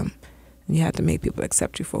I am. And you have to make people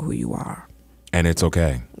accept you for who you are. And it's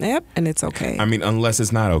okay. Yep, and it's okay. I mean, unless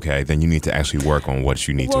it's not okay, then you need to actually work on what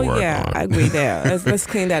you need to work on. I agree there. Let's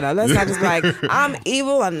clean that up. Let's not just I'm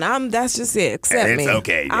evil and that's just it. Accept me. It's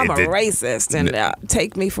okay. I'm a racist and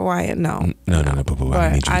take me for who I am. No, boo.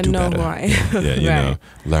 I need you to do better. Who I am. Yeah,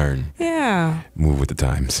 learn. Yeah. Move with the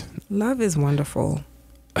times. Love is wonderful.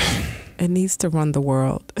 It needs to run the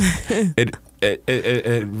world.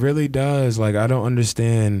 It really does. I don't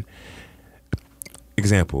understand.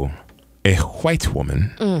 Example. A white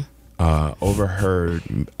woman overheard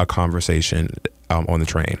a conversation on the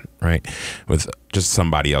train, right, with just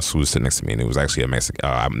somebody else who was sitting next to me, and it was actually a Mexican.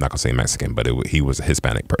 I'm not gonna say Mexican, but he was a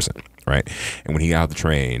Hispanic person, right? And when he got out the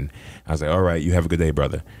train, I was like, "All right, you have a good day,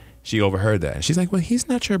 brother." She overheard that. She's like, "Well, he's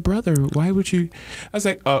not your brother. Why would you?" I was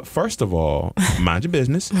like, "First of all, mind your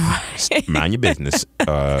business. Mind your business.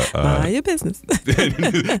 Mind your business.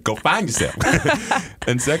 Go find yourself."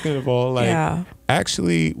 And second of all,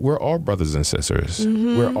 actually, we're all brothers and sisters.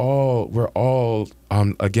 We're all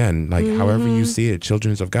again, however you see it,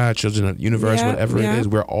 children of God, children of the universe, whatever it is,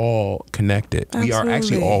 we're all connected. Absolutely. We are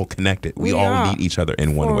actually all connected. We all need each other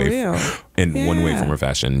in one way, one way, form, or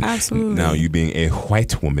fashion. Absolutely. Now, you being a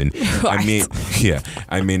white woman, I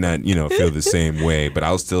may not, feel the same way, but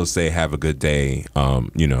I'll still say have a good day. I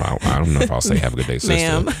don't know if I'll say have a good day,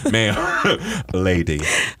 sister, ma'am, lady,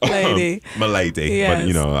 my lady. Yes.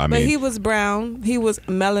 But but he was brown. He was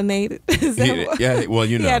melanated. Well,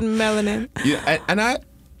 he had melanin. Yeah, and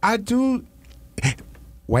I do.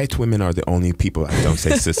 White women are the only people I don't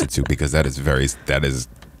say sister to, because that is very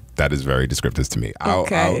descriptive to me.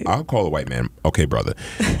 I'll call a white man, okay, brother.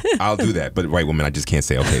 I'll do that, but white woman, I just can't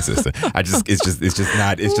say, okay, sister.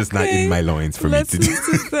 It's just not in my loins for me to do.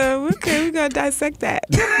 Okay, we gotta dissect that.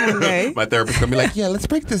 Okay. My therapist gonna be like, yeah, let's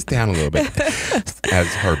break this down a little bit, as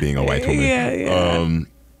her being a white woman. Yeah.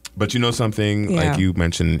 But something like you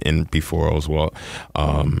mentioned before as well,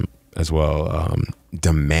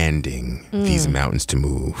 demanding these mountains to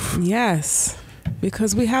move. Yes,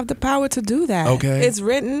 because we have the power to do that. Okay. It's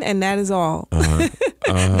written, and that is all.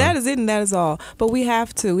 That is it, and that is all. But we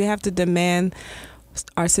have to demand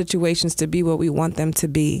our situations to be what we want them to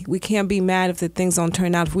be. We can't be mad if the things don't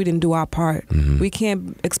turn out if we didn't do our part. We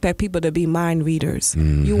can't expect people to be mind readers.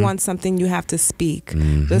 You want something, you have to speak.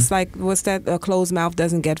 Just like, what's that? A closed mouth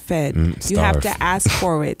doesn't get fed. You have to ask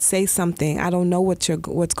for it. Say something. I don't know what's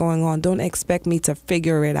going on. Don't expect me to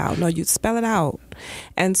figure it out. No, you spell it out.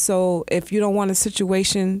 And so if you don't want a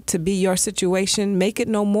situation to be your situation, make it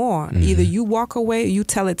no more. Either you walk away or you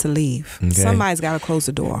tell it to leave. Okay. Somebody's got to close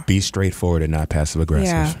the door. Be straightforward and not passive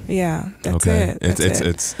aggressive. Yeah. That's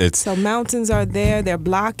it. It's so mountains are there. They're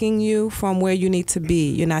blocking you from where you need to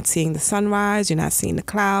be. You're not seeing the sunrise. You're not seeing the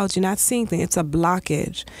clouds. You're not seeing things. It's a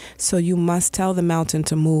blockage. So you must tell the mountain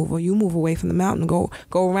to move, or you move away from the mountain. Go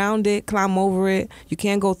around it, climb over it. You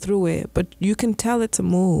can't go through it, but you can tell it to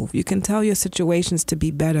move. You can tell your situation to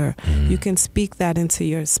be better. You can speak that into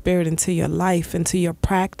your spirit, into your life, into your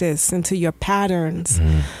practice, into your patterns.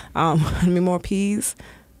 More P's.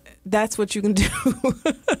 That's what you can do.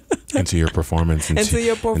 Into your performance, into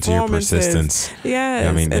your persistence.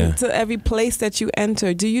 Yes, into every place that you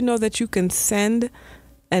enter. Do you know that you can send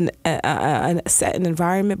set an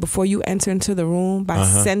environment before you enter into the room by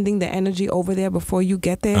sending the energy over there before you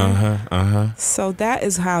get there? So that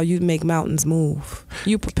is how you make mountains move.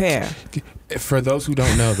 You prepare. For those who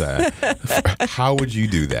don't know that, how would you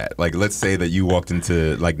do that? Like, let's say that you walked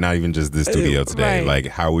into, like, not even just the studio today. Right. Like,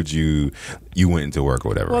 how would you went into work or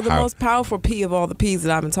whatever? Well, the most powerful P of all the P's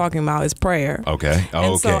that I've been talking about is prayer. Okay. Oh,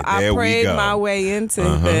 And okay. so I There prayed we go. my way into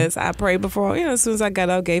this. I prayed before, as soon as I got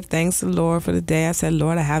up, gave thanks to the Lord for the day. I said,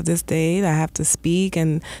 Lord, I have this day. I have to speak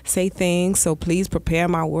and say things. So please prepare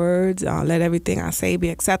my words. Let everything I say be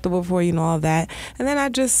acceptable for you and all that. And then I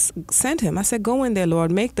just sent him. I said, go in there,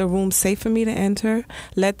 Lord. Make the room safe for me to enter.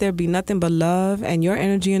 Let there be nothing but love and your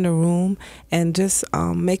energy in the room, and just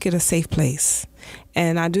make it a safe place.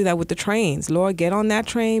 And I do that with the trains. Lord, get on that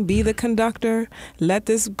train, be the conductor. Let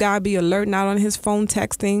this guy be alert, not on his phone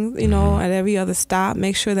texting, at every other stop.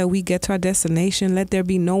 Make sure that we get to our destination. Let there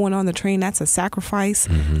be no one on the train. That's a sacrifice.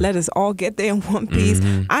 Let us all get there in one piece.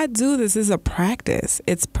 I do this as a practice.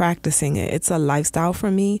 It's practicing it. It's a lifestyle for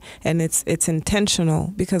me, and it's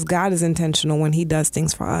intentional, because God is intentional when he does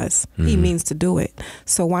things for us. He means to do it.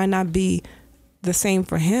 So why not be the same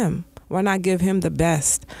for him? Why not give him the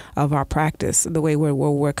best of our practice, the way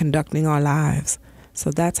we're conducting our lives?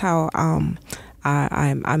 So that's how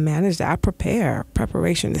I manage that. I prepare.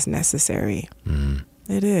 Preparation is necessary.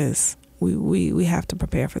 It is. We have to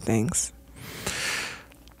prepare for things.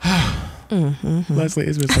 Leslie,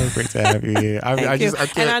 it's been so great to have you here. I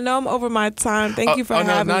can't. And I know I'm over my time. Thank you for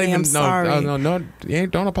having me. I'm sorry. No.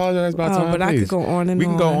 Don't apologize about time. But please. I could go on and on. We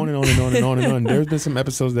can go on and on and on and on and on. There's been some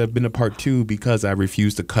episodes that have been a part 2 because I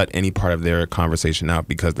refused to cut any part of their conversation out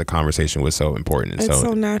because the conversation was so important. It's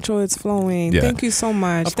so natural. It's flowing. Yeah. Thank you so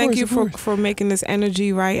much. Thank you of for making this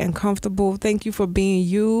energy right and comfortable. Thank you for being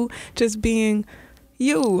you. Just being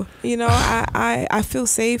you. I feel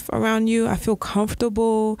safe around you. I feel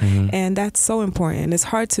comfortable, and that's so important. It's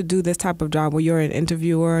hard to do this type of job where you're an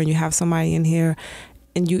interviewer and you have somebody in here,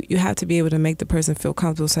 and you have to be able to make the person feel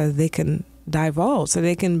comfortable so that they can divulge, so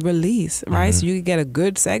they can release, right? So you get a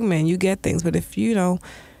good segment, you get things. But if you're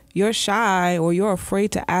shy or you're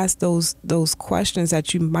afraid to ask those questions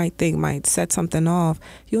that you might think might set something off,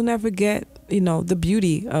 you'll never get the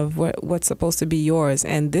beauty of what's supposed to be yours.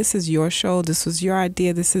 And this is your show. This was your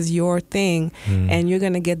idea. This is your thing. And you're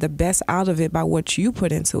going to get the best out of it by what you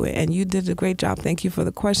put into it. And you did a great job. Thank you for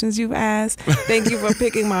the questions you've asked. Thank you for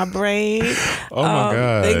picking my brain. Oh my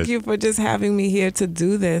God. Thank you for just having me here to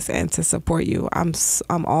do this and to support you. I'm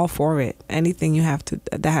all for it. Anything you have to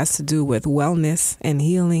that has to do with wellness and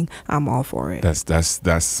healing, I'm all for it. That's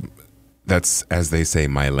as they say,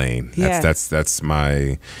 my lane. Yes.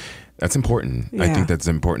 That's important. Yeah. I think that's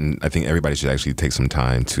important. I think everybody should actually take some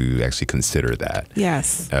time to actually consider that.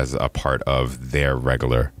 Yes. As a part of their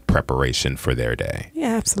regular preparation for their day.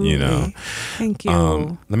 Yeah, absolutely. Thank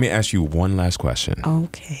you. Let me ask you one last question.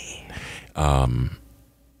 Okay.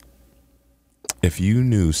 If you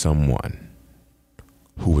knew someone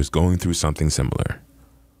who was going through something similar,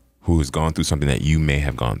 who has gone through something that you may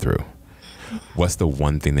have gone through, what's the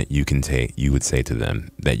one thing that you would say to them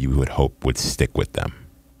that you would hope would stick with them?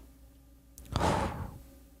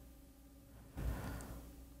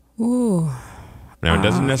 Ooh. Now, it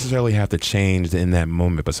doesn't necessarily have to change in that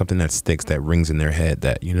moment, but something that sticks, that rings in their head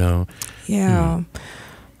that, Yeah.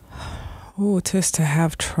 Just to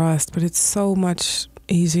have trust, but it's so much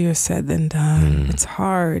easier said than done. It's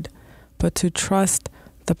hard, but to trust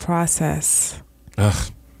the process.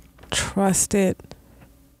 Ugh. Trust it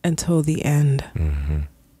until the end.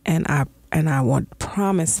 And I would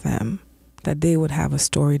promise them that they would have a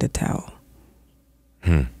story to tell.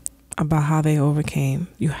 About how they overcame.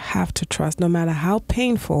 You have to trust, no matter how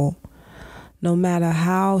painful, no matter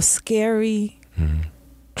how scary,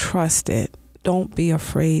 trust it. Don't be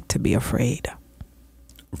afraid to be afraid.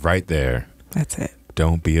 Right there. That's it.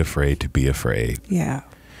 Don't be afraid to be afraid. Yeah.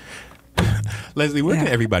 Leslie, where can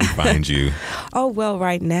everybody find you? Oh, well,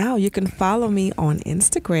 right now you can follow me on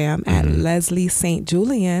Instagram at Leslie St.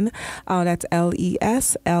 Julian. That's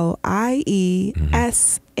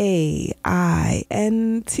LESLIESAINT.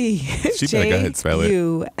 She better go ahead and spell it.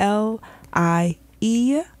 JULIE,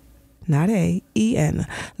 not A-E-N.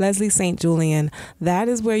 Leslie St. Julian. That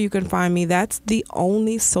is where you can find me. That's the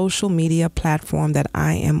only social media platform that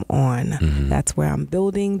I am on. That's where I'm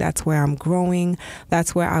building. That's where I'm growing.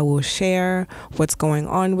 That's where I will share what's going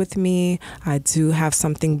on with me. I do have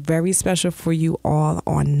something very special for you all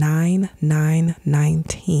on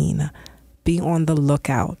 9/9/19. Be on the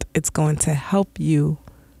lookout. It's going to help you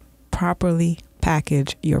properly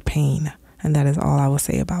package your pain. And that is all I will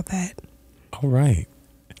say about that. All right.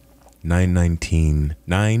 9/19,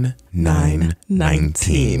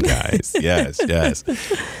 guys. Yes.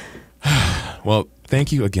 Well,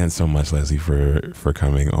 thank you again so much, Leslie, for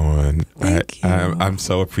coming on. Thank you. I'm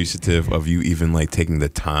so appreciative of you even like taking the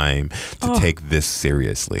time to take this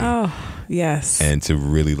seriously. Oh, yes. And to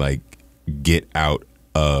really like get out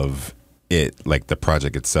of it, like the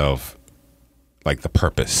project itself, like the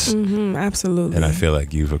purpose. Absolutely. And I feel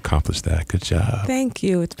like you've accomplished that. Good job. Thank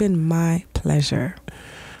you. It's been my pleasure.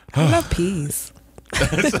 I love peas.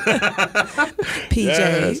 PJ.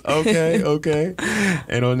 Yes. Okay.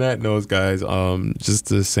 And on that note, guys, just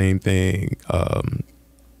the same thing. I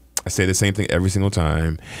say the same thing every single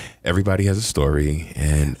time. Everybody has a story,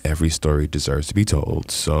 and every story deserves to be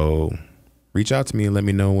told. So reach out to me and let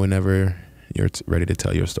me know whenever you're ready to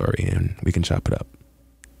tell your story, and we can chop it up.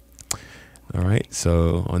 All right.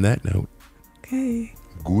 So on that note, Okay.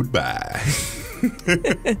 goodbye.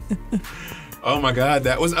 Oh my God,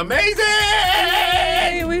 that was amazing!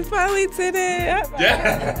 Hey, we finally did it.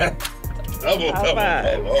 Yeah. Double. Oh my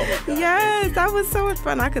God. Yes, that was so much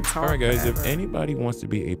fun. I could talk. All right, guys, if forever. anybody wants to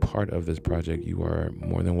be a part of this project, you are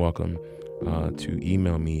more than welcome to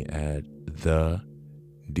email me at the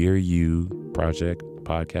Dear You Project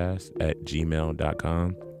Podcast at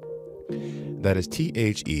gmail.com. That is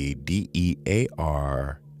THEDEARYOU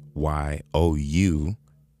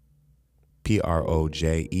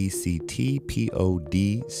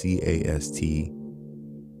PROJECTPODCAST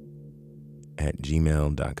at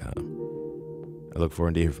gmail.com. I look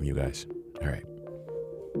forward to hearing from you guys. All right.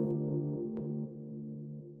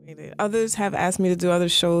 Others have asked me to do other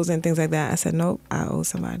shows and things like that. I said, nope, I owe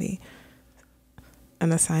somebody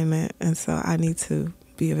an assignment, and so I need to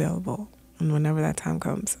be available. And whenever that time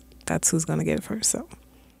comes, that's who's going to get it first. So,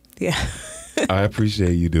 yeah. I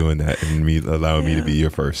appreciate you doing that and me allowing me to be your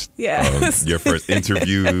first, your first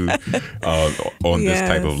interview on this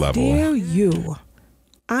type of level. Dear you,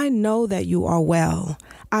 I know that you are well.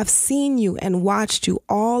 I've seen you and watched you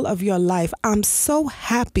all of your life. I'm so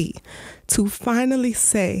happy to finally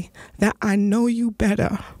say that I know you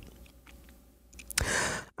better.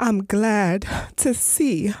 I'm glad to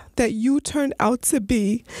see that you turned out to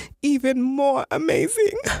be even more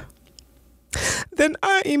amazing than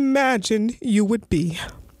I imagined you would be.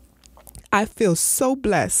 I feel so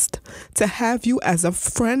blessed to have you as a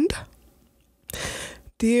friend.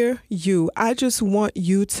 Dear you, I just want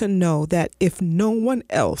you to know that if no one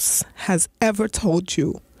else has ever told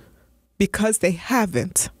you, because they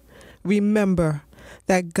haven't, remember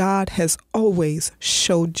that God has always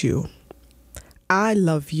showed you. I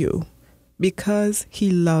love you because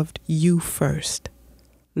He loved you first.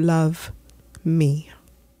 Love me.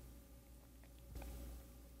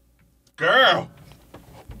 Girl.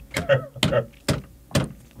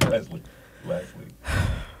 Leslie.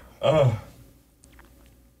 Oh.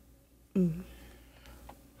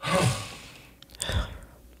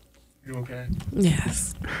 You okay?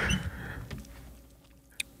 Yes.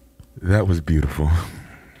 That was beautiful.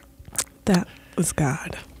 That was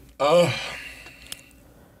God. Oh.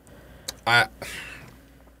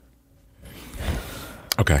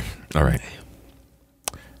 Okay. All right.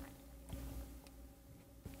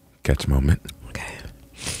 Catch a moment. Okay.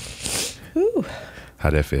 Ooh.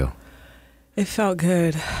 How'd that feel? It felt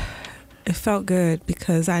good. It felt good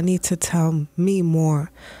because I need to tell me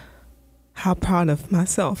more how proud of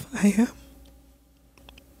myself I am.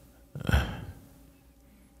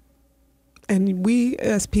 And we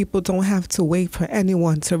as people don't have to wait for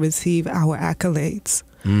anyone to receive our accolades.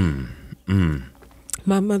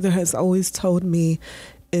 My mother has always told me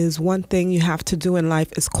is one thing you have to do in life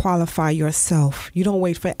is qualify yourself. You don't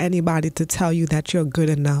wait for anybody to tell you that you're good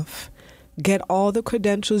enough. Get all the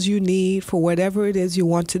credentials you need for whatever it is you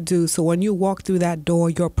want to do. So when you walk through that door,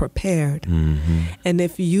 you're prepared. And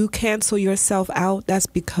if you cancel yourself out, that's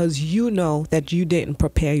because you know that you didn't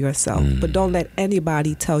prepare yourself. But don't let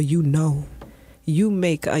anybody tell you no. You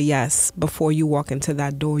make a yes before you walk into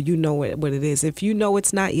that door. You know what it is. If you know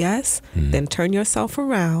it's not yes, then turn yourself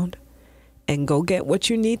around and go get what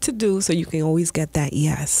you need to do so you can always get that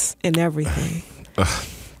yes in everything.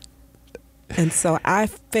 And so I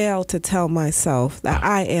failed to tell myself that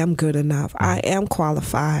I am good enough. I am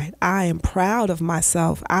qualified. I am proud of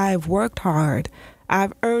myself. I've worked hard.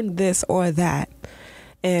 I've earned this or that.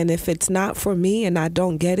 And if it's not for me and I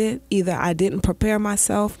don't get it, either I didn't prepare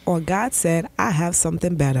myself or God said, I have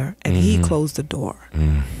something better. And He closed the door.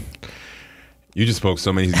 You just spoke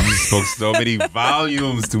so many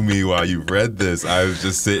volumes to me while you read this. I was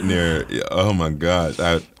just sitting there. Oh my gosh.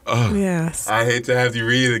 Yes. I hate to have you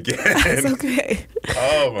read it again. It's okay.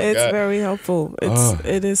 Oh my God. It's very helpful.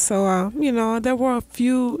 It is so,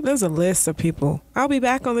 there's a list of people. I'll be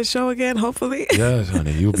back on the show again, hopefully. Yes,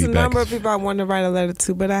 honey, you'll be There's back. a number of people I want to write a letter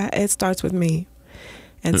to, but it starts with me.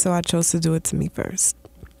 And so I chose to do it to me first.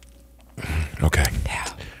 Okay. Yeah.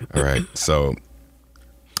 All right. So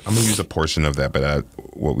I'm gonna use a portion of that, but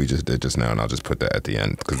what we just did just now, and I'll just put that at the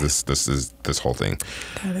end because this is this whole thing.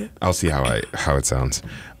 Got it. I'll see how it sounds.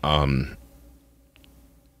 I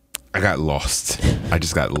got lost. I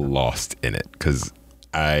just got lost in it because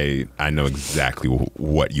I know exactly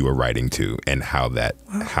what you were writing to and how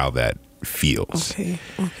that feels. Okay.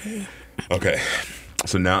 Okay.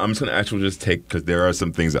 So now I'm just gonna actually just take, because there are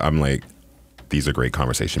some things that I'm like, these are great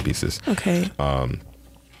conversation pieces. Okay.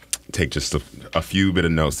 Take just a few bit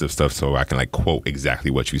of notes of stuff so I can like quote exactly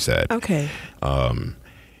what you said. Okay.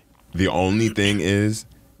 The only thing is,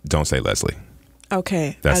 don't say Leslie.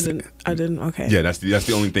 Okay. I didn't. Okay. Yeah, that's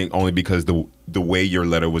the only thing. Only because the way your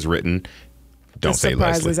letter was written, don't say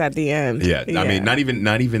Leslie. Surprises at the end. Yeah, I mean,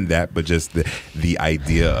 not even that, but just the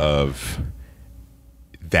idea of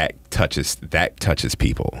that touches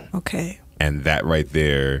people. Okay. And that right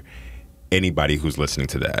there, anybody who's listening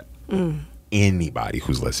to that,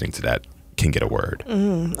 can get a word.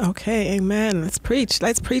 Okay. Amen. Let's preach.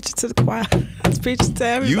 Let's preach it to the choir. Let's preach it to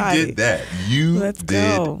everybody. You did that. Let's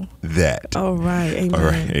go. That. All right. Amen. All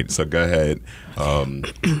right. So go ahead. Do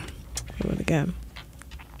it again.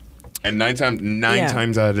 And nine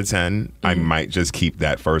times out of 10, I might just keep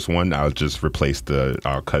that first one. I'll just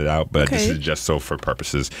I'll cut it out. But this is just so for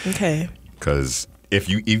purposes. Okay. Because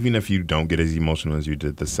even if you don't get as emotional as you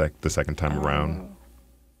did the second time around,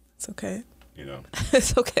 it's okay. You know,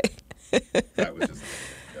 It's okay. that was just.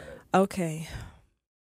 Okay.